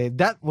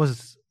that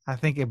was, I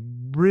think, a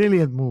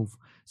brilliant move.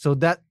 So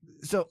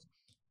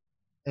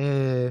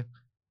uh,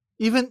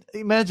 even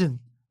imagine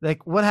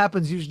like what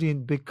happens usually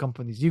in big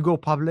companies. You go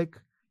public,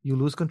 you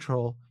lose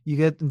control. You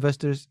get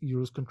investors, you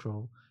lose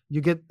control.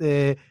 You get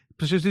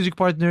strategic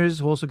partners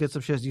who also get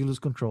some shares, you lose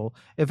control.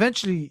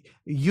 Eventually,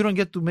 you don't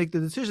get to make the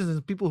decisions,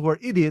 and people who are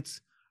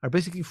idiots are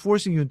basically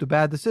forcing you into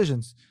bad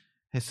decisions.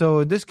 And so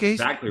in this case,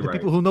 Exactly the right.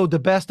 people who know the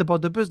best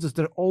about the business,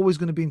 they're always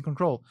going to be in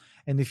control.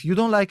 And if you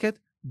don't like it,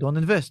 don't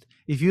invest.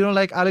 If you don't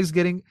like Alex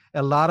getting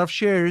a lot of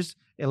shares,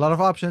 a lot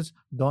of options,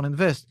 don't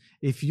invest.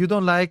 If you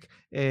don't like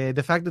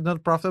the fact that they're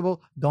not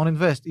profitable, don't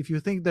invest. If you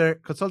think they're a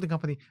consulting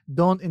company,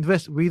 don't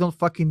invest. We don't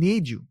fucking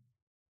need you.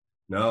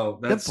 No,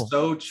 that's Simple.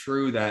 so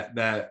true.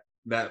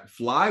 That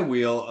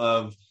flywheel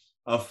of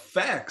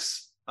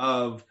effects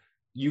of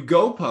you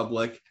go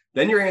public,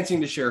 then you're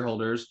answering to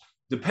shareholders.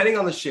 Depending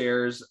on the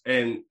shares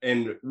and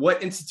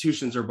what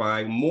institutions are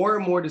buying, more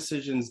and more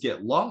decisions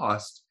get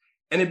lost,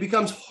 and it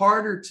becomes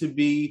harder to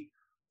be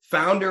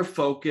founder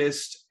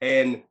focused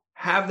and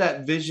have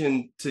that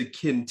vision to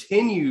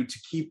continue to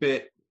keep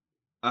it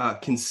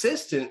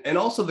consistent, and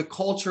also the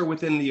culture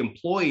within the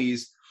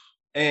employees,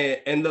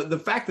 and the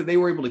fact that they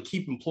were able to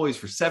keep employees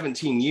for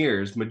 17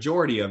 years,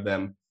 majority of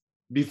them,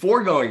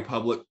 before going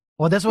public.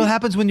 Well, that's what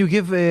happens when you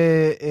give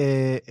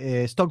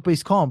a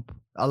stock-based comp,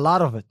 a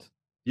lot of it.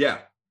 Yeah,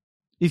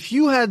 If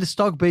you had a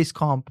stock-based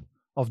comp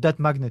of that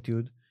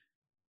magnitude,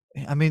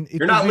 I mean, it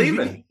you're would not be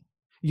leaving. really,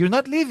 you're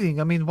not leaving.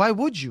 I mean, why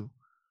would you?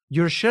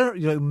 You're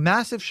a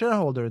massive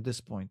shareholder at this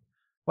point.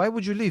 Why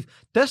would you leave?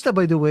 Tesla,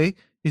 by the way,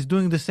 is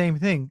doing the same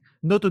thing.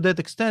 Not to that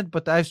extent,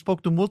 but I've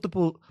spoke to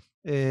multiple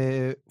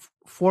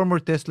former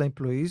Tesla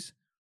employees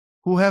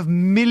who have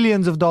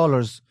millions of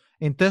dollars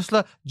in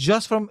Tesla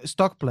just from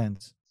stock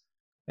plans,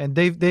 and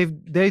they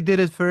did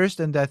it first,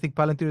 and I think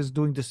Palantir is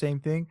doing the same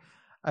thing.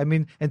 I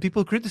mean, and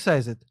people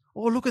criticize it.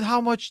 Oh, look at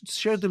how much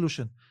share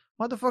dilution,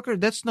 motherfucker.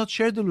 That's not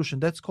share dilution.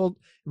 That's called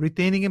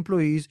retaining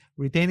employees,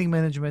 retaining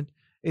management.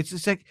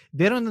 It's like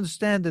they don't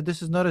understand that this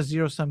is not a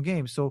zero sum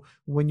game. So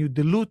when you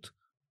dilute,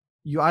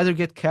 you either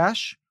get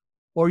cash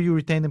or you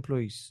retain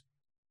employees.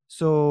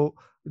 So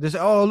they say,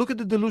 oh, look at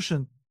the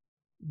dilution.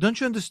 Don't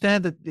you understand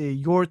that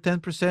your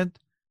 10%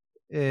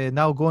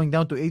 now going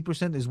down to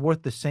 8% is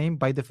worth the same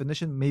by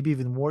definition, maybe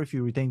even more if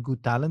you retain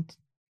good talent?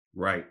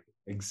 Right,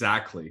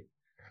 exactly.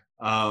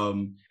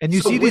 And you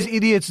So see these with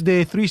idiots,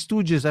 the Three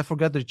Stooges, I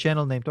forgot their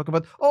channel name, talk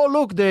about, oh,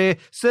 look, the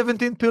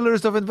 17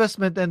 pillars of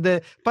investment and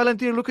the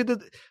Palantir, look at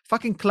the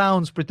fucking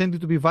clowns pretending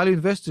to be value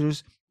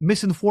investors,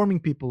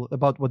 misinforming people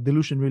about what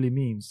dilution really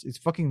means. It's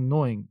fucking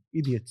annoying.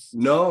 Idiots.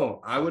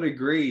 no, I would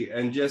agree,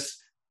 and just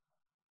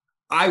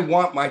I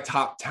want my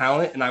top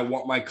talent and I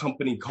want my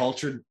company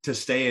culture to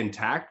stay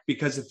intact,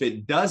 because if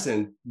it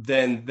doesn't,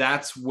 then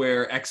that's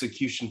where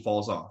execution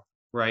falls off,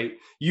 right?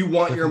 You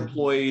want your Definitely.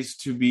 employees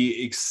to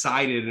be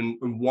excited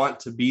and want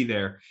to be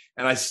there.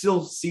 And I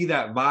still see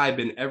that vibe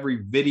in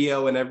every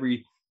video and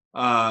every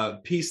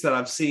piece that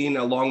I've seen,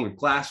 along with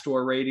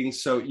Glassdoor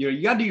ratings. So,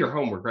 you got to do your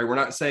homework, right? We're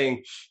not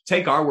saying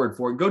take our word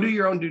for it. Go do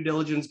your own due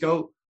diligence.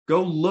 Go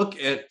look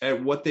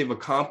at what they've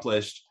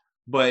accomplished.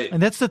 But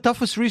And that's the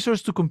toughest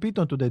resource to compete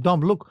on today. Dom,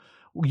 look,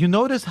 you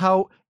notice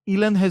how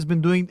Elon has been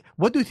doing.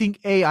 What do you think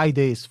AI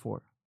Day is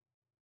for?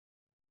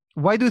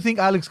 Why do you think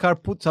Alex Carr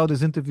puts out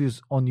his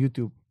interviews on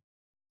YouTube?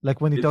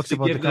 Like when he it's talks to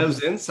about the give company.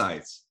 those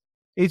insights.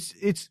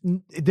 It's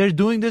they're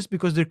doing this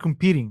because they're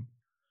competing.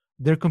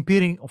 They're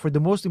competing for the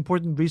most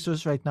important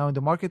resource right now in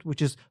the market,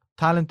 which is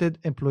talented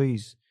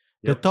employees.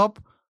 Yep.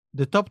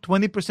 The top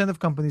 20% of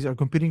companies are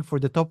competing for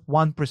the top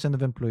 1%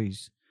 of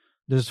employees.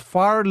 There's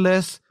far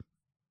less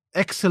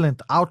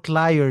excellent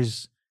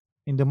outliers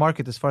in the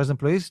market as far as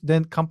employees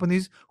than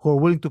companies who are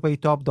willing to pay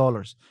top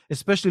dollars.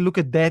 Especially look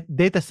at that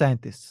data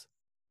scientists.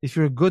 If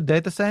you're a good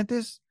data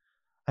scientist,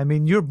 I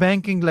mean, you're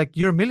banking like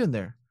you're a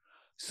millionaire.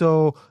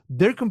 So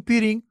they're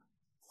competing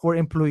for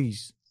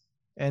employees,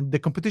 and the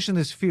competition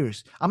is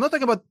fierce. I'm not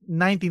talking about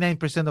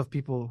 99% of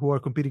people who are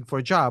competing for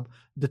a job.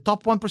 The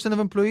top 1% of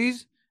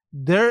employees,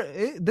 that's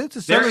a They're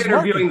seller's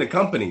interviewing market. the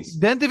companies.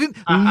 Then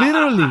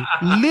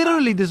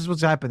literally, this is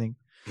what's happening.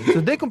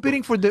 So they're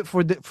competing for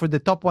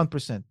the top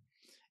 1%.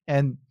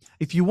 And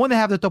if you want to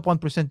have the top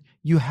 1%,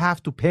 you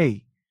have to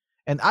pay.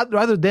 And I'd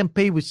rather them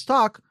pay with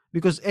stock,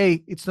 because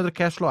A, it's not a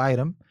cash flow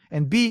item,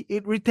 and B,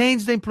 it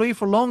retains the employee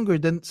for longer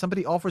than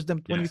somebody offers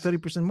them 20, Yes.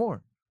 30%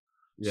 more.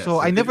 Yes.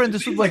 So I never It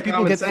understood seems why like people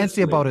common get sense antsy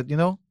to me. about it,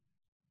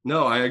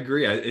 No, I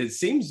agree. It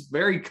seems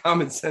very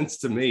common sense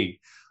to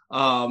me.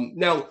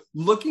 Now,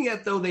 looking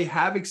at, though, they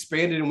have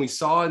expanded, and we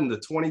saw in the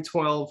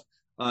 2012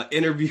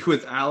 interview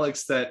with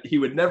Alex that he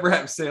would never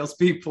have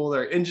salespeople.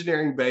 They're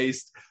engineering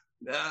based.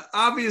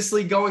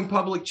 Obviously, going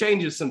public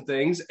changes some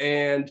things,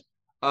 and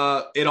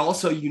it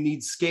also, you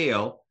need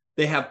scale.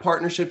 They have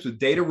partnerships with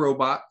Data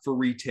Robot for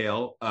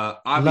retail.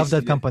 Obviously, Love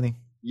that company.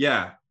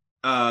 Yeah.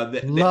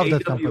 The Love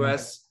that company.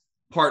 AWS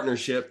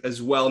partnership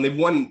as well. And they've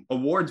won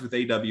awards with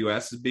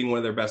AWS as being one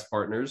of their best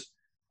partners.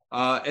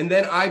 And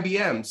then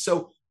IBM.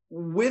 So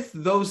with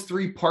those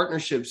three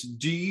partnerships,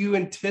 do you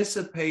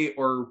anticipate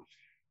or,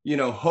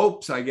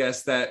 hopes, I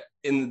guess, that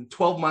in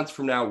 12 months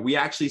from now, we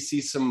actually see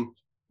some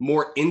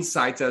more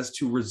insights as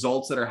to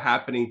results that are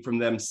happening from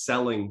them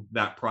selling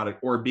that product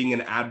or being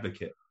an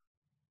advocate?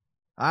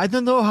 I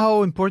don't know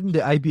how important the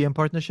IBM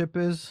partnership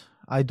is.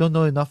 I don't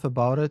know enough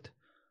about it.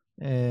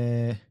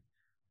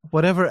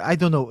 Whatever, I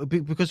don't know,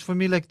 because for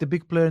me, like, the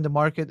big player in the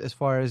market as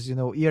far as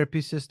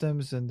ERP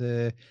systems, and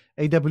the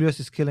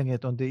AWS is killing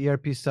it on the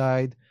ERP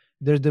side.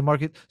 They're the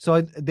market. So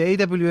the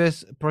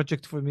AWS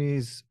project for me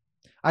is,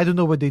 I don't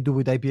know what they do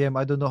with IBM.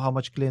 I don't know how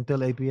much clientele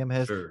IBM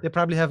has. Sure. They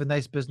probably have a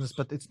nice business,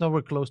 but it's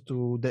nowhere close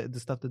to the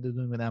stuff that they're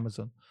doing with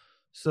Amazon.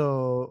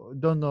 So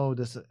don't know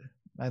this.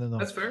 I don't know.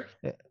 That's fair.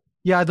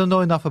 Yeah, I don't know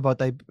enough about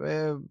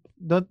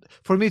don't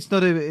for me. It's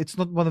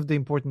not one of the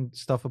important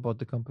stuff about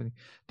the company.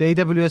 The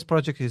AWS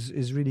project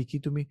is really key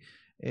to me.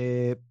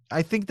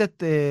 I think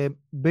that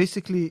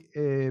basically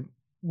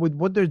with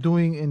what they're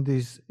doing in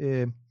this.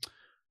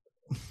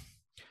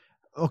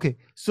 Okay,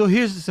 so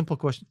here's a simple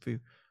question for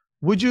you: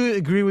 would you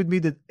agree with me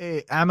that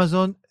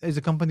Amazon is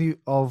a company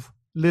of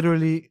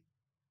literally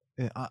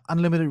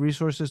unlimited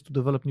resources to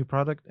develop new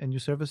product and new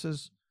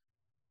services?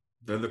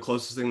 They're the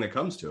closest thing that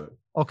comes to it.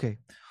 Okay.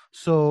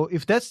 So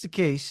if that's the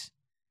case,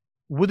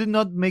 would it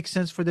not make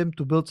sense for them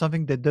to build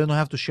something that they don't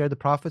have to share the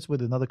profits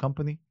with another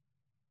company?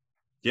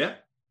 Yeah.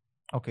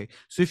 Okay.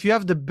 So if you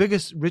have the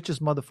biggest,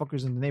 richest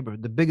motherfuckers in the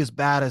neighborhood, the biggest,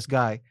 baddest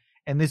guy,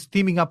 and is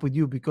teaming up with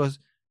you because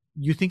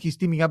you think he's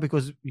teaming up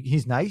because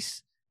he's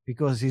nice,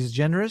 because he's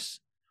generous,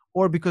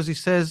 or because he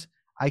says,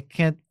 I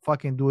can't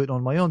fucking do it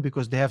on my own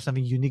because they have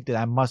something unique that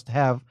I must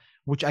have,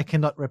 which I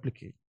cannot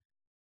replicate.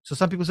 So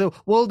some people say,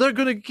 well, they're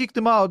going to kick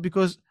them out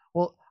because,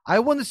 well, I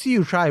want to see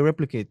you try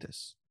replicate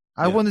this.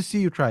 I want to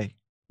see you try.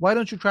 Why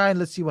don't you try and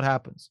let's see what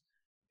happens?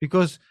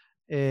 Because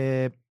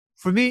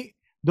for me,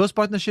 those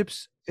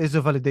partnerships is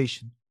a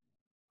validation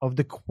of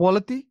the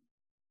quality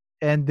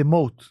and the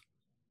moat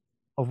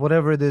of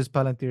whatever it is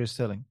Palantir is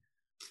selling.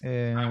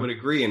 I would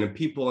agree. And the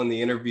people in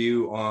the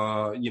interview,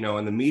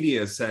 in the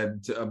media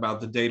said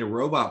about the Data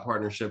Robot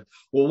partnership,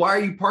 well, why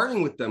are you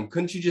partnering with them?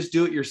 Couldn't you just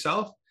do it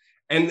yourself?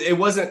 And it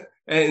wasn't.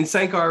 And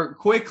Sankar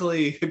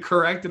quickly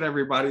corrected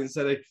everybody and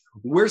said,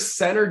 we're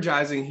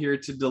synergizing here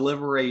to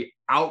deliver a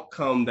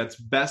outcome that's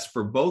best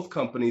for both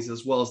companies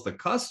as well as the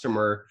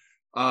customer.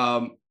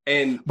 But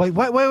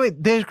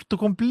wait, they're two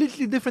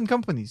completely different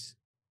companies.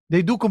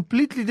 They do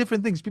completely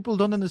different things. People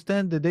don't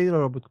understand the Data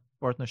Robot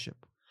partnership.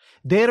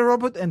 Data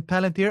Robot and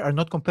Palantir are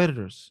not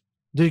competitors.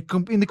 They're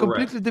in a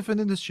completely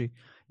different industry.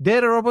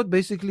 Data Robot,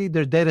 basically,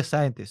 they're data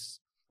scientists,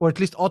 or at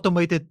least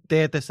automated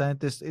data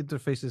scientist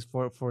interfaces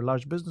for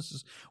large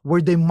businesses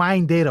where they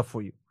mine data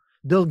for you.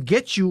 They'll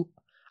get you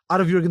out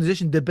of your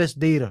organization the best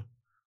data.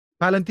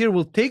 Palantir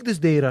will take this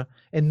data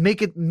and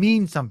make it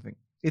mean something.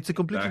 It's a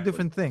completely Exactly.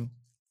 different thing.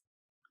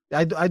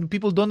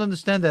 People don't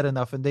understand that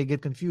enough, and they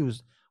get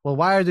confused. Well,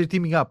 why are they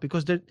teaming up?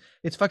 Because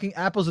it's fucking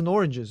apples and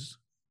oranges.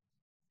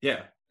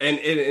 Yeah. And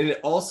it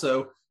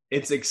also,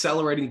 it's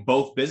accelerating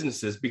both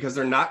businesses because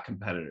they're not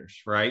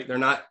competitors, right? They're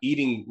not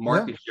eating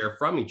market share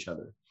from each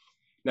other.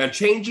 Now,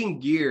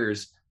 changing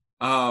gears,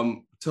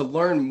 to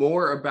learn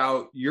more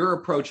about your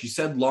approach. You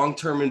said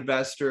long-term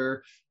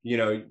investor,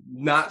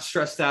 not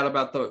stressed out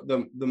about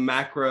the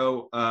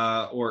macro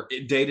or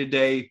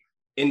day-to-day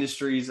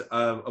industries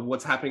of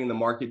what's happening in the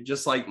market,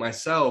 just like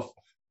myself.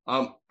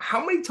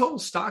 How many total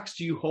stocks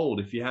do you hold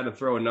if you had to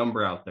throw a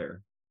number out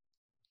there?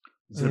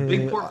 Is it a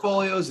big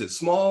portfolio? Is it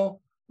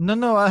small?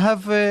 No. I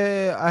have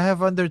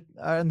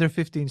under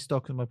 15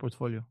 stocks in my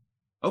portfolio.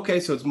 Okay,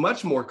 so it's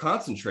much more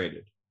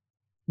concentrated.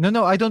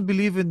 No, I don't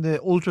believe in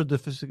the ultra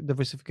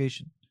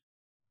diversification.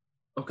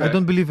 Okay. I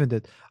don't believe in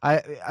that.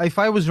 If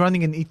I was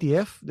running an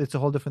ETF, that's a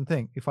whole different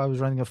thing. If I was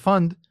running a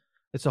fund,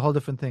 it's a whole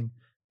different thing.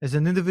 As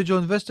an individual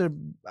investor,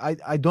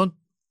 I don't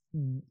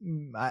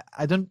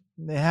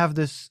have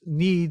this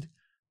need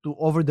to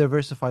over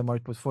diversify my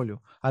portfolio.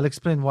 I'll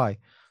explain why.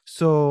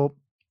 So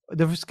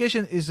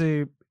diversification is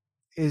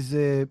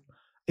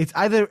it's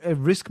either a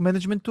risk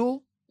management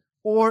tool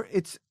or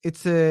it's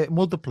a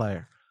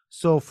multiplier.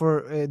 So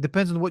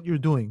depends on what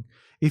you're doing.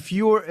 If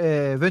you're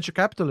a venture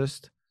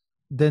capitalist,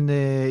 then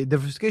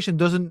diversification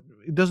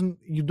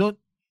you don't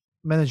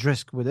manage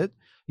risk with it.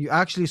 You're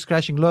actually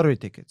scratching lottery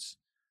tickets,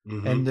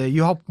 and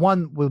you hope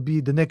one will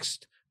be the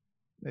next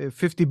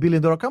 $50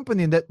 billion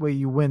company, and that way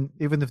you win,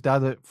 even if the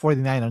other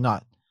 49 are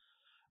not.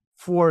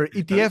 For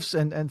ETFs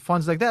and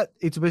funds like that,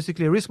 it's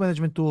basically a risk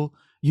management tool.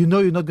 You're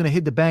not going to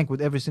hit the bank with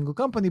every single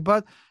company,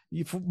 but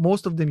for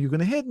most of them you're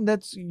going to hit, and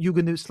you're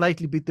going to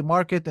slightly beat the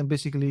market and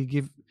basically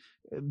give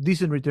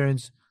decent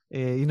returns.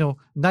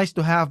 Nice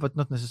to have, but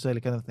not necessarily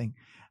kind of thing.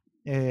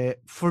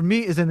 For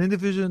me as an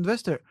individual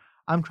investor,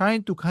 I'm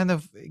trying to kind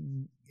of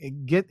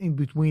get in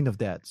between of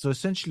that. So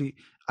essentially,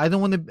 I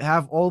don't want to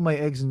have all my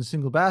eggs in a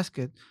single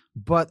basket,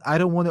 but I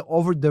don't want to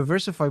over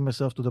diversify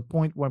myself to the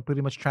point where I'm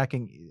pretty much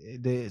tracking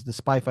the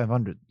SPY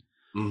 500.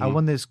 I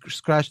want to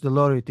scratch the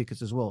lottery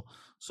tickets as well.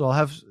 So I'll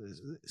have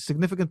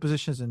significant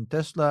positions in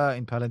Tesla,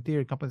 in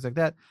Palantir, companies like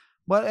that.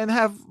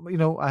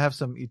 I have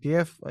some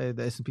ETF,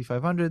 the S&P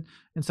 500,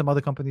 and some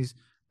other companies.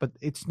 But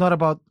it's not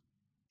about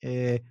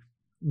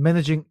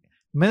managing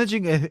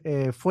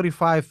a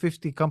 45,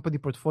 50 company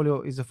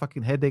portfolio is a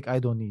fucking headache I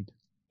don't need,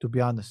 to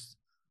be honest.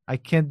 I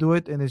can't do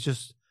it, and it's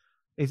just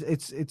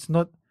it's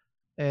not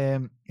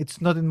in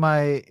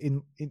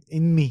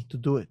me to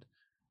do it.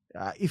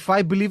 If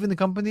I believe in the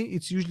company,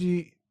 it's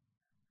usually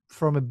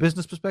from a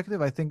business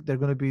perspective. I think they're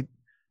going to be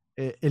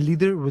a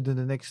leader within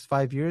the next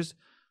 5 years.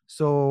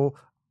 So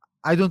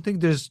I don't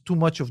think there's too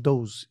much of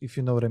those, if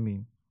you know what I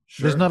mean.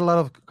 Sure. There's not a lot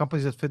of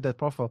companies that fit that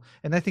profile.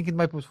 And I think in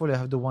my portfolio, I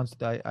have the ones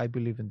that I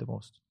believe in the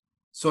most.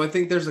 So I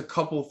think there's a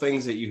couple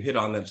things that you hit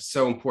on that's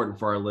so important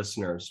for our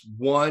listeners.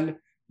 One,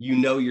 you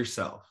know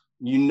yourself.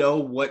 You know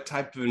what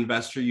type of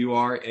investor you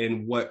are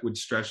and what would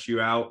stress you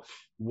out.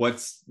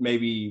 What's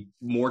maybe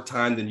more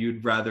time than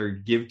you'd rather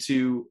give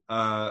to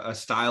a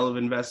style of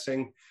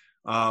investing.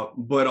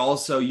 But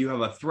also you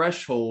have a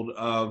threshold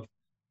of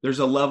there's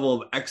a level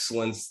of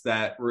excellence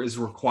that is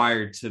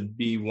required to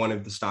be one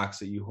of the stocks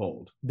that you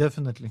hold.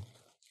 Definitely.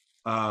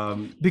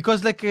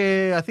 Because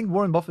I think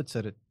Warren Buffett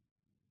said it.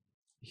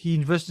 He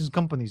invests in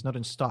companies, not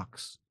in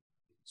stocks.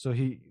 So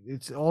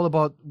it's all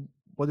about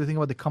what do you think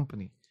about the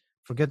company.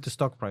 Forget the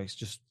stock price.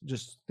 Just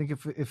think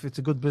if it's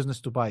a good business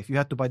to buy. If you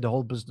had to buy the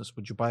whole business,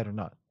 would you buy it or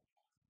not?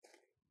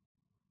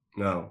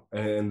 No,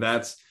 and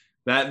that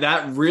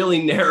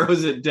really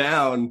narrows it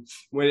down.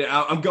 When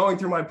I'm going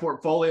through my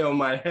portfolio in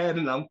my head,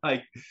 and I'm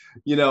like,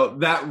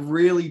 that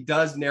really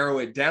does narrow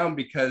it down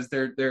because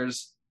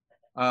there's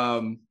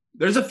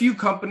a few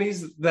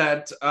companies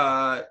that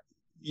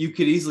you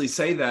could easily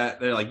say that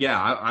they're like,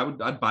 yeah,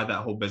 I'd buy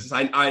that whole business.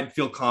 I'd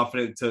feel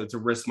confident to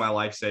risk my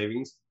life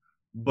savings.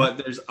 But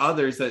there's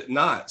others that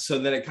not. So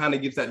then it kind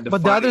of gives that.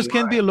 But the others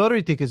can be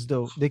lottery tickets,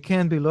 though. They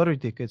can be lottery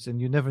tickets,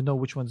 and you never know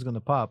which one's going to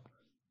pop.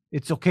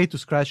 It's okay to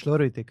scratch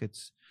lottery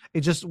tickets.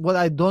 It's just what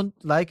I don't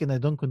like and I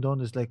don't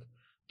condone is like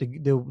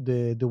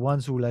the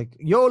ones who like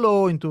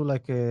YOLO into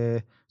like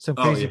some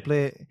crazy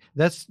play.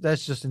 That's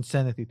just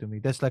insanity to me.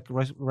 That's like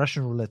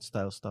Russian roulette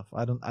style stuff.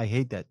 I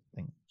hate that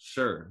thing.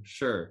 Sure.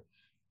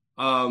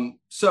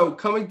 So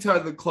coming to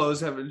the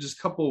close, have just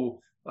a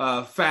couple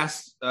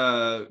fast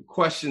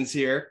questions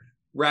here.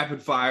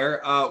 Rapid fire.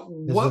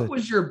 What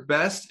was your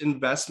best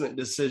investment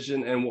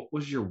decision, and what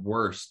was your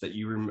worst that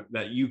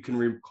you can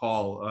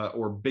recall,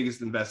 or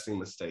biggest investing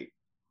mistake?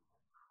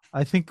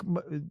 I think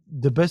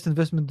the best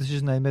investment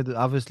decision I made,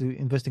 obviously,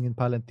 investing in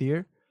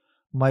Palantir.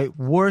 My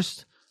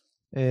worst,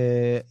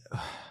 I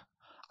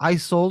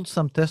sold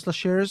some Tesla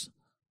shares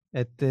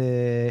at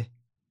 5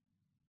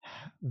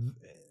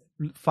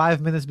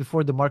 minutes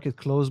before the market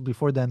closed,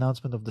 before the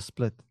announcement of the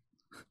split.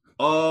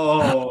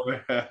 Oh,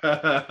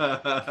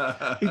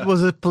 it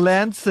was a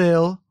planned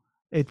sale,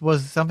 It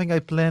was something I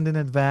planned in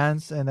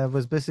advance, and I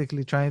was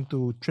basically trying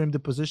to trim the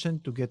position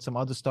to get some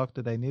other stock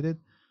that I needed.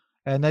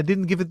 And I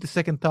didn't give it the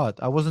second thought.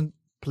 I wasn't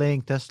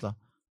playing Tesla.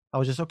 I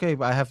was just okay.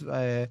 But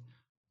I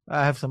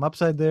have some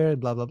upside there,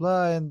 blah blah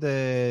blah, and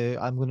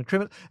I'm gonna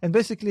trim it. And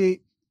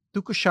basically,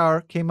 took a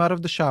shower, came out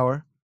of the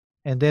shower,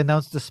 and they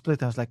announced the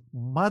split. I was like,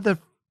 mother.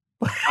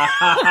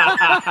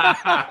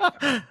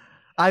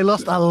 I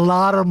lost a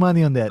lot of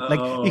money on that.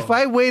 Like, if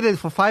I waited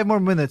for 5 more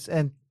minutes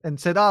and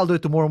said, I'll do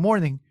it tomorrow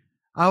morning,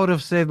 I would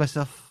have saved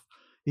myself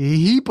a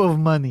heap of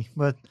money.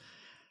 But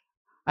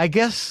I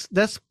guess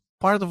that's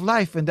part of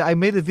life. And I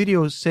made a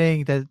video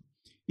saying that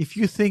if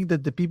you think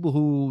that the people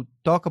who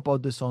talk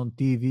about this on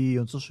TV,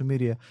 on social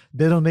media,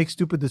 they don't make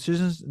stupid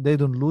decisions, they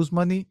don't lose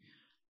money,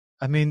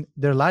 I mean,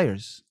 they're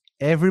liars.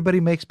 Everybody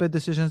makes bad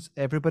decisions.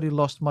 Everybody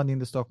lost money in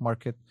the stock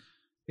market.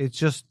 It's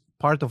just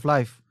part of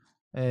life.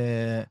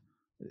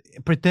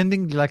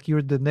 Pretending like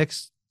you're the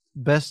next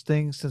best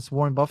thing since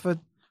Warren Buffett,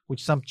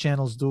 which some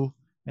channels do,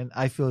 and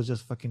I feel it's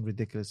just fucking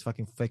ridiculous,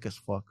 fucking fake as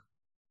fuck.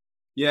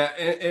 Yeah,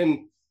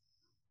 and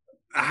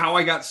how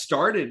I got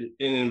started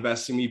in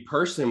investing, me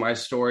personally, my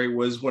story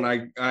was when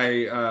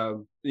I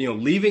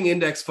leaving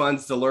index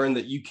funds to learn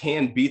that you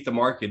can beat the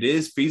market. It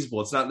is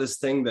feasible. It's not this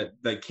thing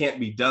that can't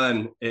be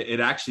done. It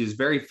actually is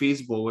very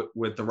feasible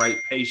with the right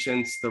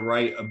patience, the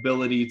right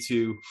ability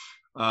to.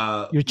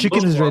 Your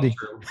chicken is ready.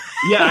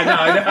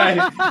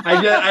 Yeah, I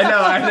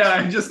know.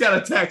 I just got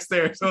a text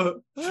there,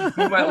 so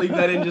we might leave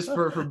that in just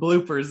for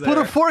bloopers there. Put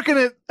a fork in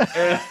it.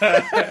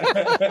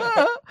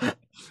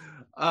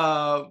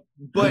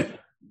 But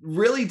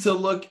really to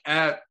look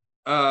at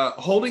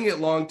holding it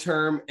long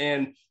term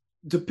and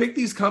to pick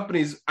these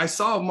companies. I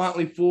saw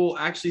Motley Fool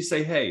actually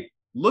say, hey,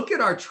 look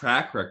at our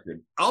track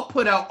record. I'll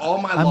put out all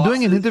my losses. I'm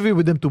doing an interview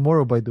with them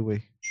tomorrow, by the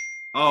way.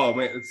 Oh,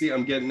 man. Let's see.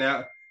 I'm getting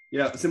out.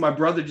 Yeah. See, my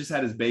brother just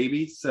had his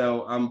baby,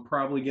 so I'm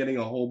probably getting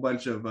a whole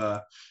bunch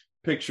of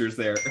pictures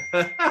there.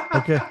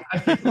 Okay.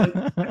 Okay,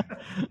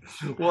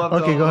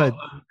 go ahead.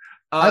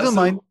 I don't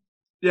mind.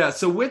 Yeah.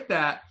 So with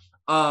that,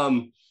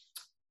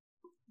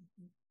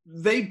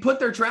 they put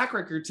their track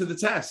record to the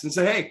test and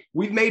say, hey,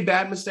 we've made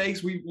bad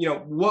mistakes.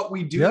 What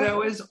we do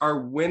know is our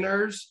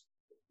winners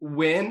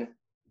win,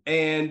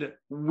 and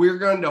we're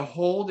going to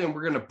hold and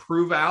we're going to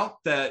prove out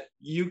that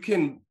you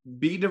can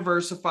be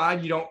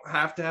diversified. You don't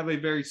have to have a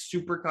very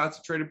super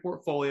concentrated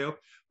portfolio,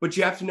 but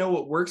you have to know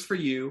what works for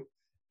you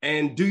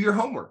and do your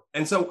homework.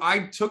 And so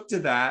I took to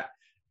that.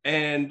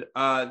 And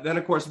then,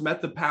 of course,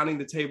 met the Pounding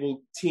the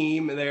Table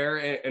team there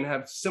and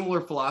have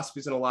similar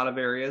philosophies in a lot of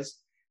areas.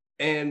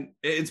 And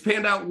it's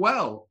panned out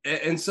well.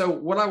 And so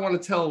what I want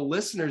to tell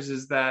listeners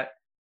is that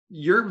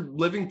you're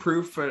living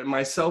proof for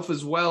myself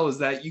as well, is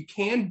that you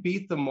can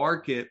beat the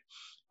market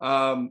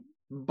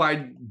by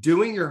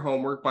doing your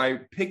homework, by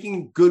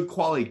picking good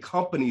quality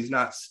companies,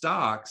 not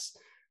stocks.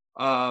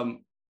 And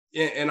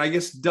I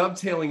guess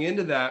dovetailing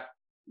into that,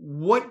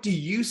 what do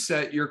you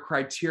set your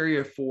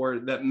criteria for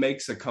that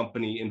makes a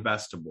company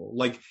investable?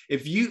 Like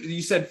if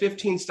you said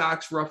 15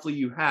 stocks roughly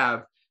you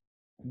have,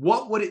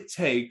 what would it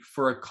take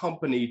for a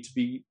company to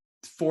be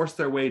force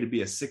their way to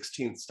be a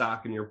 16th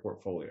stock in your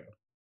portfolio?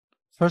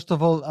 First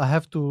of all, I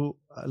have to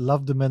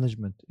love the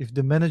management. If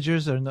the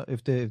managers are not,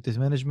 if this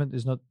management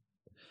is not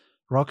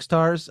rock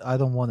stars, I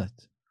don't want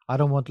it. I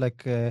don't want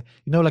like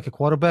like a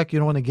quarterback. You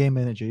don't want a game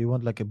manager. You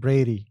want like a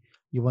Brady.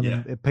 You want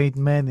a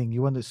Peyton Manning.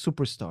 You want a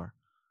superstar,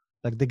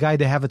 like the guy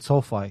they have at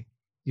SoFi.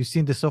 You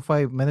seen the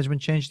SoFi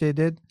management change they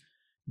did?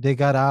 They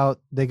got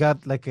out. They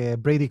got like a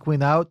Brady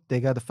Quinn out. They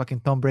got a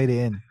fucking Tom Brady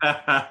in.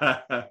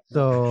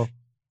 So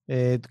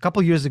a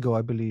couple years ago,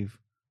 I believe,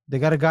 they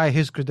got a guy.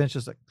 His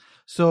credentials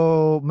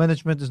so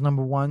management is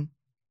number one.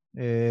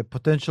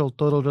 Potential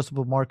total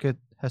addressable market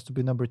has to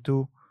be number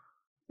two,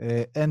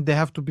 and they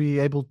have to be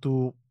able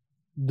to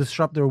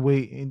disrupt their way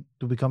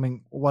into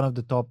becoming one of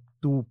the top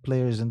two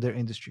players in their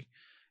industry.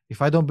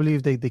 If I don't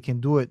believe they can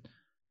do it.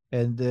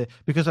 And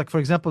because, like, for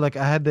example, like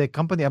I had a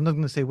company, I'm not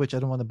going to say which, I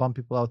don't want to bump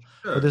people out,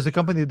 but there's a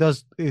company that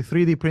does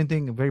 3D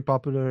printing, very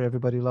popular,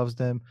 everybody loves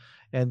them.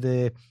 And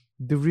the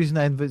reason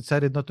I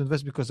decided not to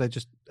invest because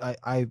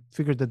I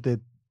figured that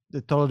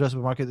the total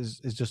addressable market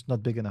is just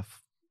not big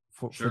enough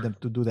for them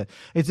to do that.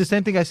 It's the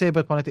same thing I say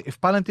about Palantir. If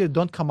Palantir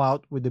don't come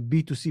out with a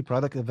B2C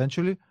product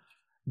eventually,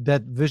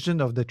 that vision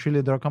of the $1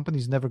 trillion company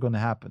is never going to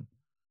happen.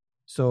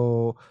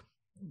 So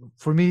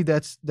for me,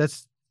 that's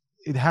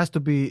it has to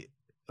be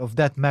of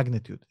that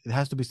magnitude. It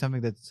has to be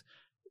something that's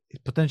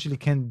it potentially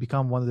can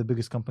become one of the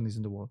biggest companies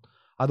in the world.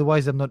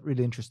 Otherwise, I'm not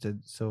really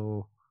interested.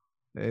 So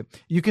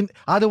you can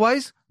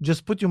otherwise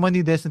just put your money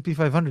in the S&P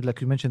 500,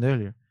 like you mentioned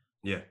earlier.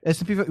 Yeah,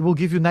 S&P will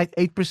give you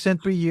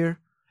 8% per year.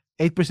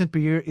 8% per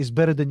year is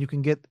better than you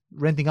can get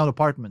renting out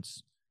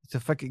apartments. It's a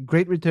fucking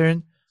great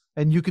return,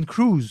 and you can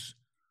cruise.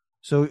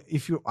 So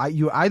if you're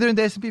either in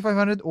the S&P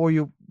 500 or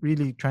you're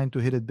really trying to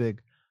hit it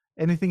big,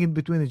 anything in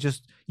between is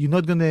just you're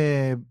not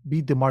gonna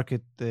beat the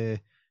market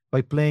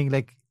by playing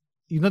like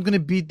you're not gonna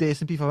beat the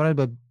S&P 500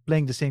 by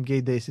playing the same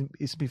game the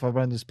S&P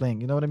 500 is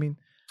playing. You know what I mean?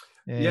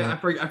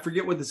 I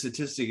forget what the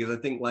statistic is. I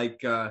think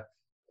like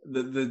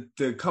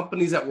the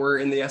companies that were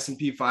in the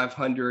S&P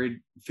 500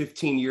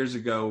 15 years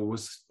ago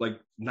was like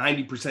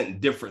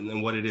 90% different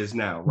than what it is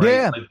now, right?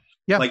 Yeah,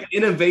 yeah, Like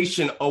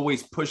innovation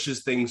always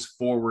pushes things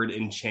forward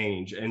and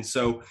change. And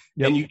so,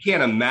 yep. and you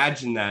can't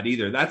imagine that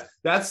either.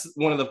 That's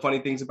one of the funny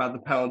things about the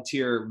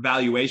Palantir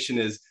valuation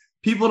is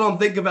people don't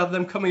think about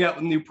them coming out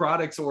with new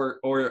products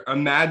or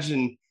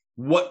imagine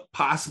what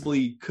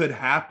possibly could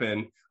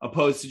happen,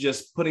 opposed to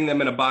just putting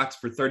them in a box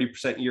for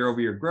 30% year over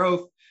year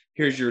growth.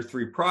 Here's your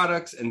 3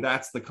 products, and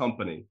that's the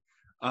company.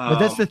 But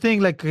that's the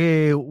thing. Like,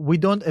 we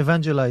don't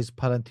evangelize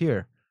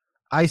Palantir.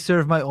 I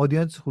serve my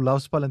audience who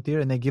loves Palantir,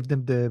 and I give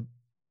them the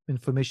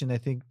information I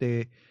think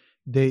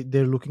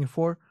they're looking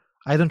for.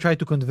 I don't try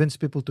to convince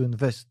people to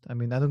invest. I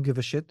mean, I don't give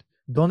a shit.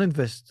 Don't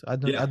invest. I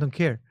don't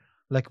care.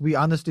 Like, we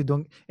honestly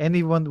don't.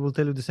 Anyone will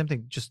tell you the same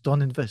thing. Just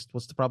don't invest.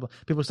 What's the problem?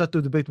 People start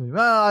to debate with me.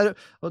 Well,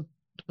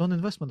 don't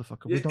invest,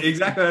 motherfucker. We don't,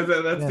 exactly.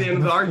 That's the end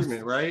of the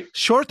argument, right?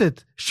 Short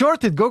it.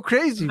 Go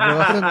crazy, bro.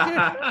 I don't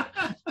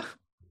care.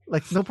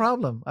 Like, no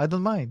problem. I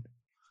don't mind.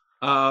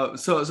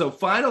 So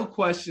final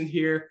question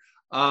here.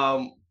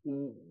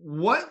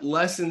 What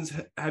lessons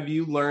have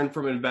you learned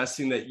from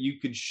investing that you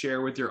could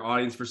share with your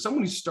audience for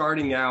someone who's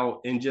starting out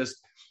and just,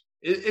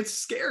 it's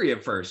scary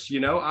at first, you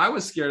know? I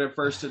was scared at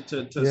first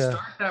to start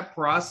that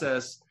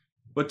process,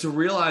 but to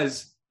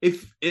realize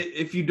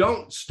if you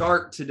don't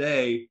start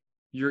today,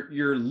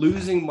 you're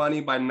losing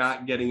money by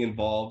not getting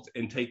involved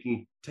and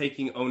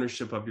taking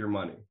ownership of your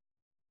money.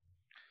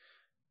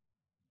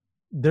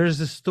 There's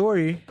a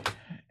story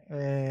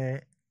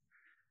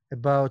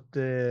about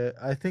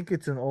I think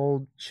it's an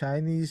old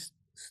Chinese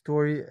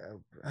story.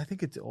 I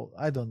think it's old.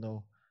 I don't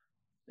know.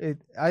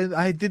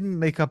 I didn't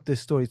make up this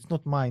story. It's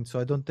not mine, so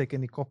I don't take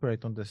any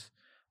copyright on this.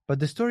 But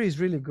the story is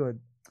really good.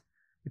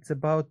 It's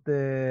about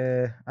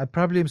I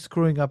probably am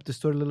screwing up the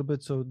story a little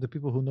bit, so the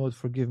people who know it,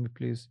 forgive me,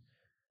 please.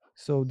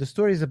 So the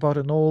story is about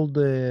an old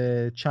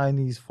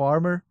Chinese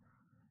farmer,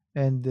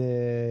 and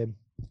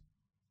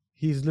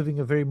he's living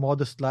a very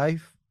modest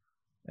life,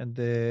 and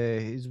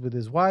he's with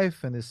his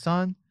wife and his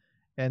son,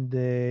 and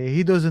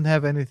he doesn't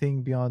have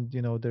anything beyond,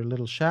 their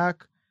little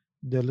shack,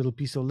 their little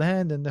piece of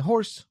land, and the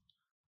horse.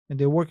 And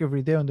they work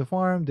every day on the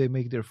farm. They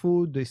make their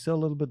food. They sell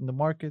a little bit in the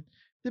market.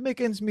 They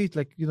make ends meet,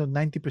 like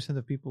 90%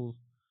 of people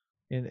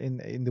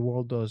in the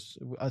world does.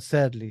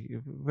 Sadly,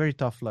 very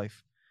tough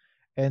life.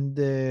 And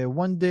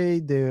one day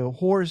the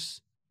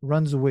horse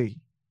runs away,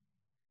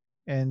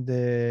 and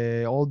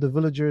all the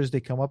villagers,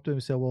 they come up to him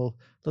and say, well,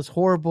 that's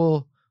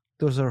horrible.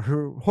 Those are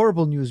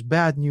horrible news,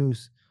 bad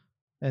news.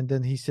 And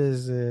then he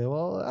says,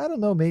 well, I don't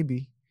know,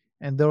 maybe.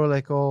 And they were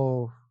like,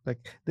 oh,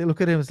 like, they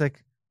look at him, it's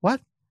like, what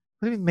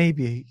do you mean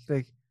maybe?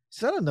 Like,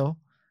 so I don't know.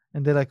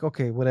 And they're like,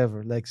 okay,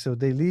 whatever. Like, so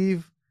they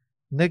leave.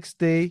 Next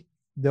day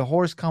the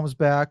horse comes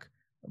back,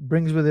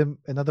 brings with him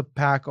another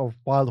pack of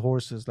wild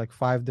horses, like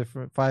 5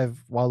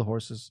 wild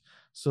horses.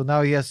 So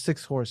now he has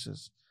 6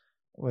 horses,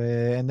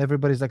 and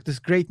everybody's like, this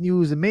great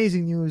news,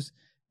 amazing news.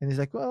 And he's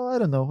like, well, I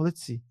don't know,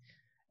 let's see.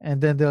 And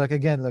then they're like,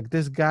 again, like,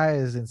 this guy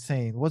is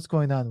insane. What's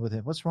going on with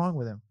him? What's wrong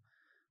with him?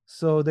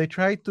 So they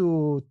try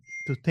to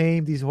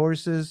tame these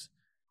horses,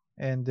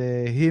 and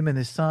him and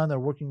his son are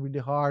working really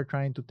hard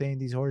trying to tame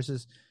these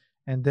horses.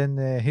 And then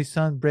his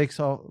son breaks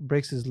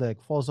his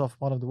leg, falls off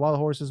one of the wild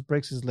horses,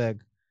 breaks his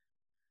leg,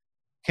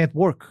 can't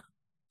work.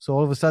 So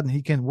all of a sudden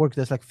he can work.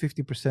 That's like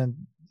 50%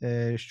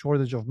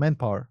 shortage of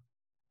manpower.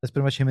 That's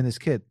pretty much him and his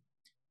kid.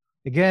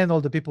 Again,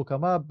 all the people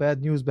come up,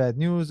 bad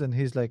news. And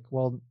he's like,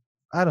 well,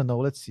 I don't know,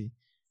 let's see.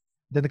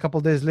 Then a couple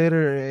of days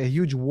later, a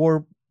huge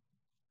war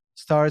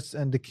starts,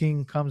 and the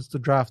king comes to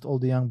draft all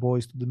the young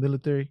boys to the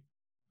military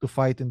to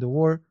fight in the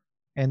war.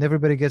 And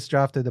everybody gets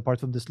drafted apart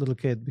from this little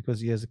kid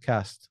because he has a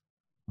cast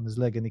on his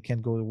leg and he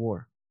can't go to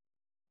war.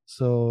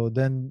 So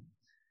then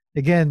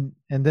again,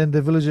 and then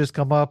the villagers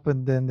come up,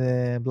 and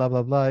then blah,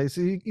 blah, blah. So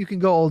you can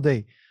go all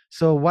day.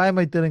 So why am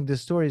I telling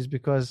this story? Is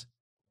because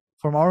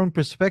from our own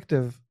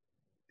perspective,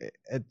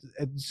 at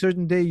a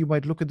certain day, you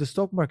might look at the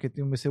stock market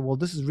and you may say, well,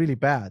 this is really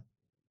bad.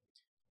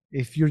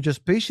 If you're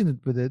just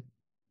patient with it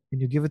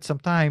and you give it some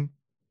time,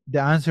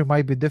 the answer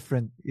might be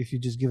different if you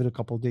just give it a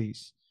couple of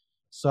days.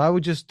 So I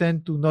would just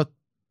tend to not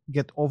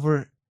get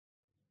over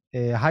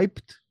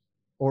hyped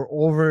or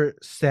over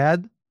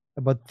sad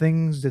about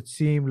things that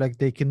seem like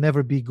they can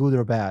never be good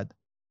or bad.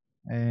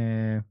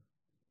 And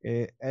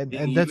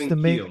that's the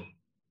main.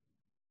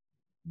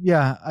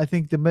 Yeah, I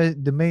think the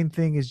main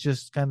thing is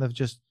just kind of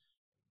just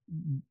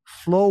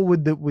flow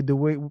with the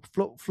way,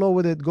 flow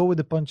with it, go with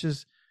the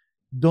punches.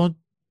 Don't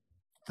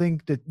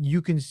think that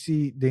you can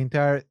see the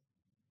entire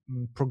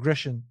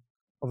progression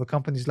of a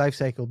company's life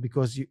cycle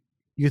because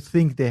you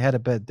think they had a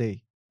bad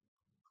day.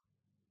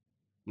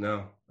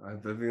 No, I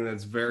think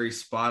that's very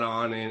spot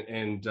on,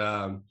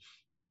 and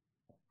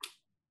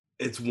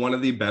it's one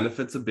of the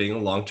benefits of being a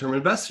long-term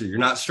investor. You're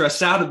not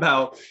stressed out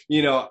about,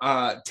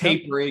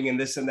 tapering and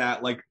this and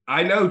that. Like,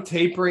 I know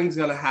tapering is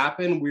going to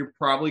happen. We're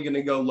probably going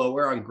to go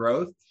lower on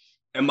growth.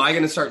 Am I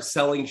going to start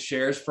selling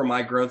shares for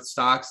my growth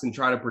stocks and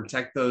try to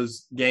protect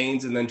those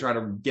gains and then try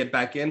to get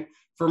back in?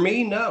 For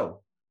me, no.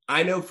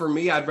 I know for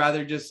me,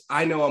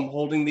 I know I'm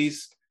holding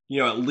these,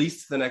 at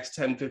least the next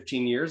 10,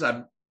 15 years.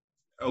 I'm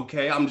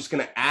just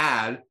going to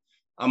add.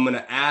 I'm going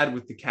to add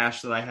with the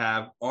cash that I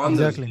have on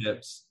those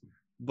dips.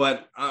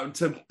 But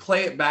to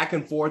play it back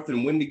and forth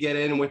and when to get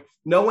in,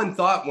 no one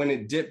thought when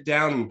it dipped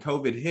down and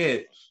COVID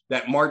hit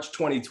that March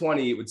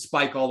 2020, it would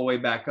spike all the way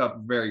back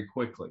up very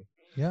quickly.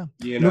 Yeah.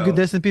 Look at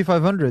the S&P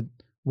 500.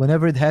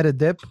 Whenever it had a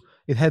dip,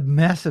 it had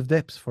massive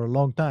dips for a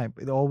long time.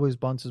 It always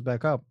bounces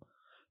back up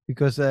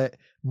because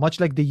much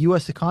like the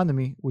U.S.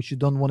 economy, which you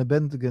don't want to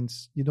bet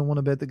against,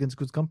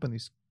 good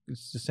companies.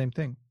 It's the same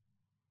thing.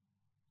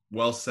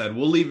 Well said.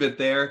 We'll leave it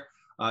there.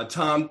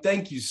 Tom,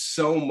 thank you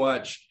so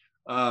much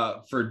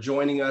for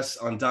joining us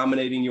on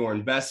Dominating Your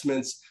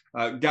Investments.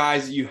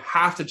 Guys, you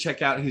have to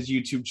check out his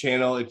YouTube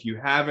channel. If you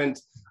haven't,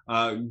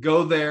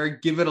 go there,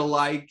 give it a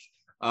like.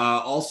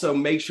 Also,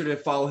 make sure to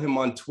follow him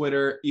on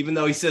Twitter. Even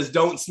though he says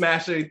don't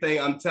smash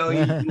anything, I'm telling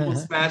you, you will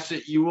smash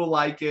it. You will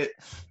like it.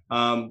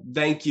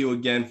 Thank you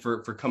again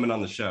for coming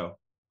on the show.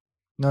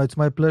 No, it's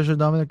my pleasure,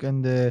 Dominic.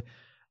 And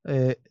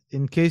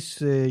in case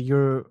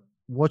you're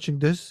watching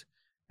this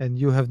and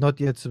you have not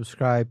yet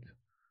subscribed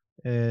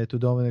to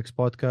Dominic's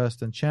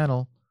podcast and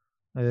channel,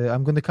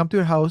 I'm going to come to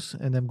your house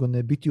and I'm going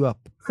to beat you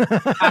up.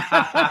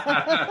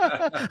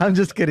 I'm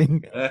just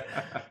kidding.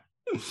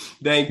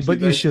 Thank you. But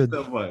you should.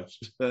 So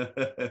much.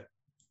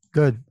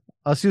 Good.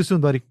 I'll see you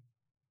soon, buddy.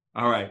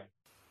 All right.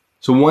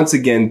 So once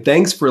again,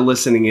 thanks for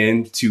listening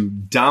in to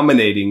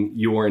Dominating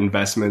Your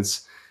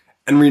Investments.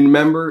 And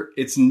remember,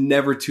 it's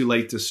never too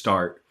late to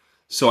start.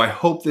 So I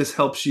hope this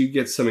helps you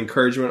get some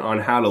encouragement on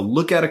how to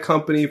look at a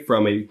company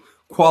from a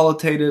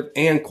qualitative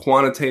and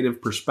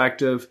quantitative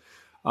perspective.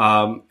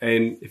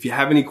 And if you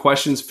have any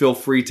questions, feel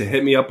free to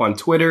hit me up on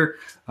Twitter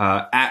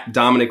at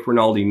Dominic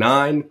Rinaldi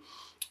 9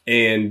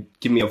 and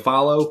give me a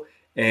follow.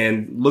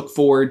 And look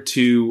forward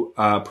to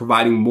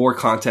providing more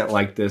content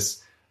like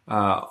this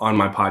on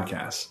my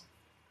podcast.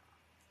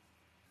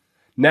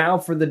 Now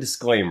for the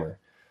disclaimer.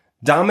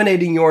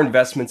 Dominating Your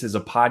Investments is a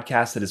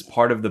podcast that is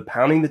part of the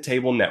Pounding the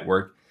Table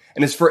network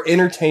and is for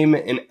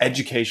entertainment and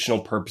educational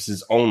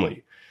purposes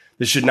only.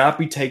 This should not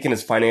be taken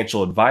as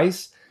financial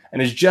advice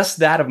and is just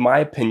that of my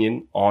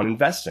opinion on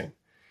investing.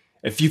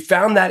 If you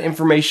found that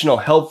informational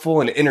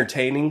helpful and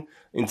entertaining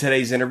in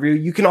today's interview,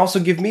 you can also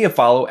give me a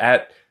follow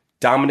at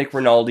Dominic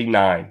Rinaldi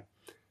 9.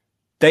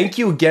 Thank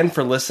you again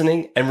for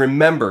listening, and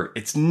remember,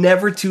 it's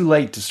never too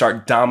late to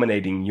start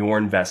dominating your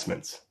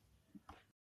investments.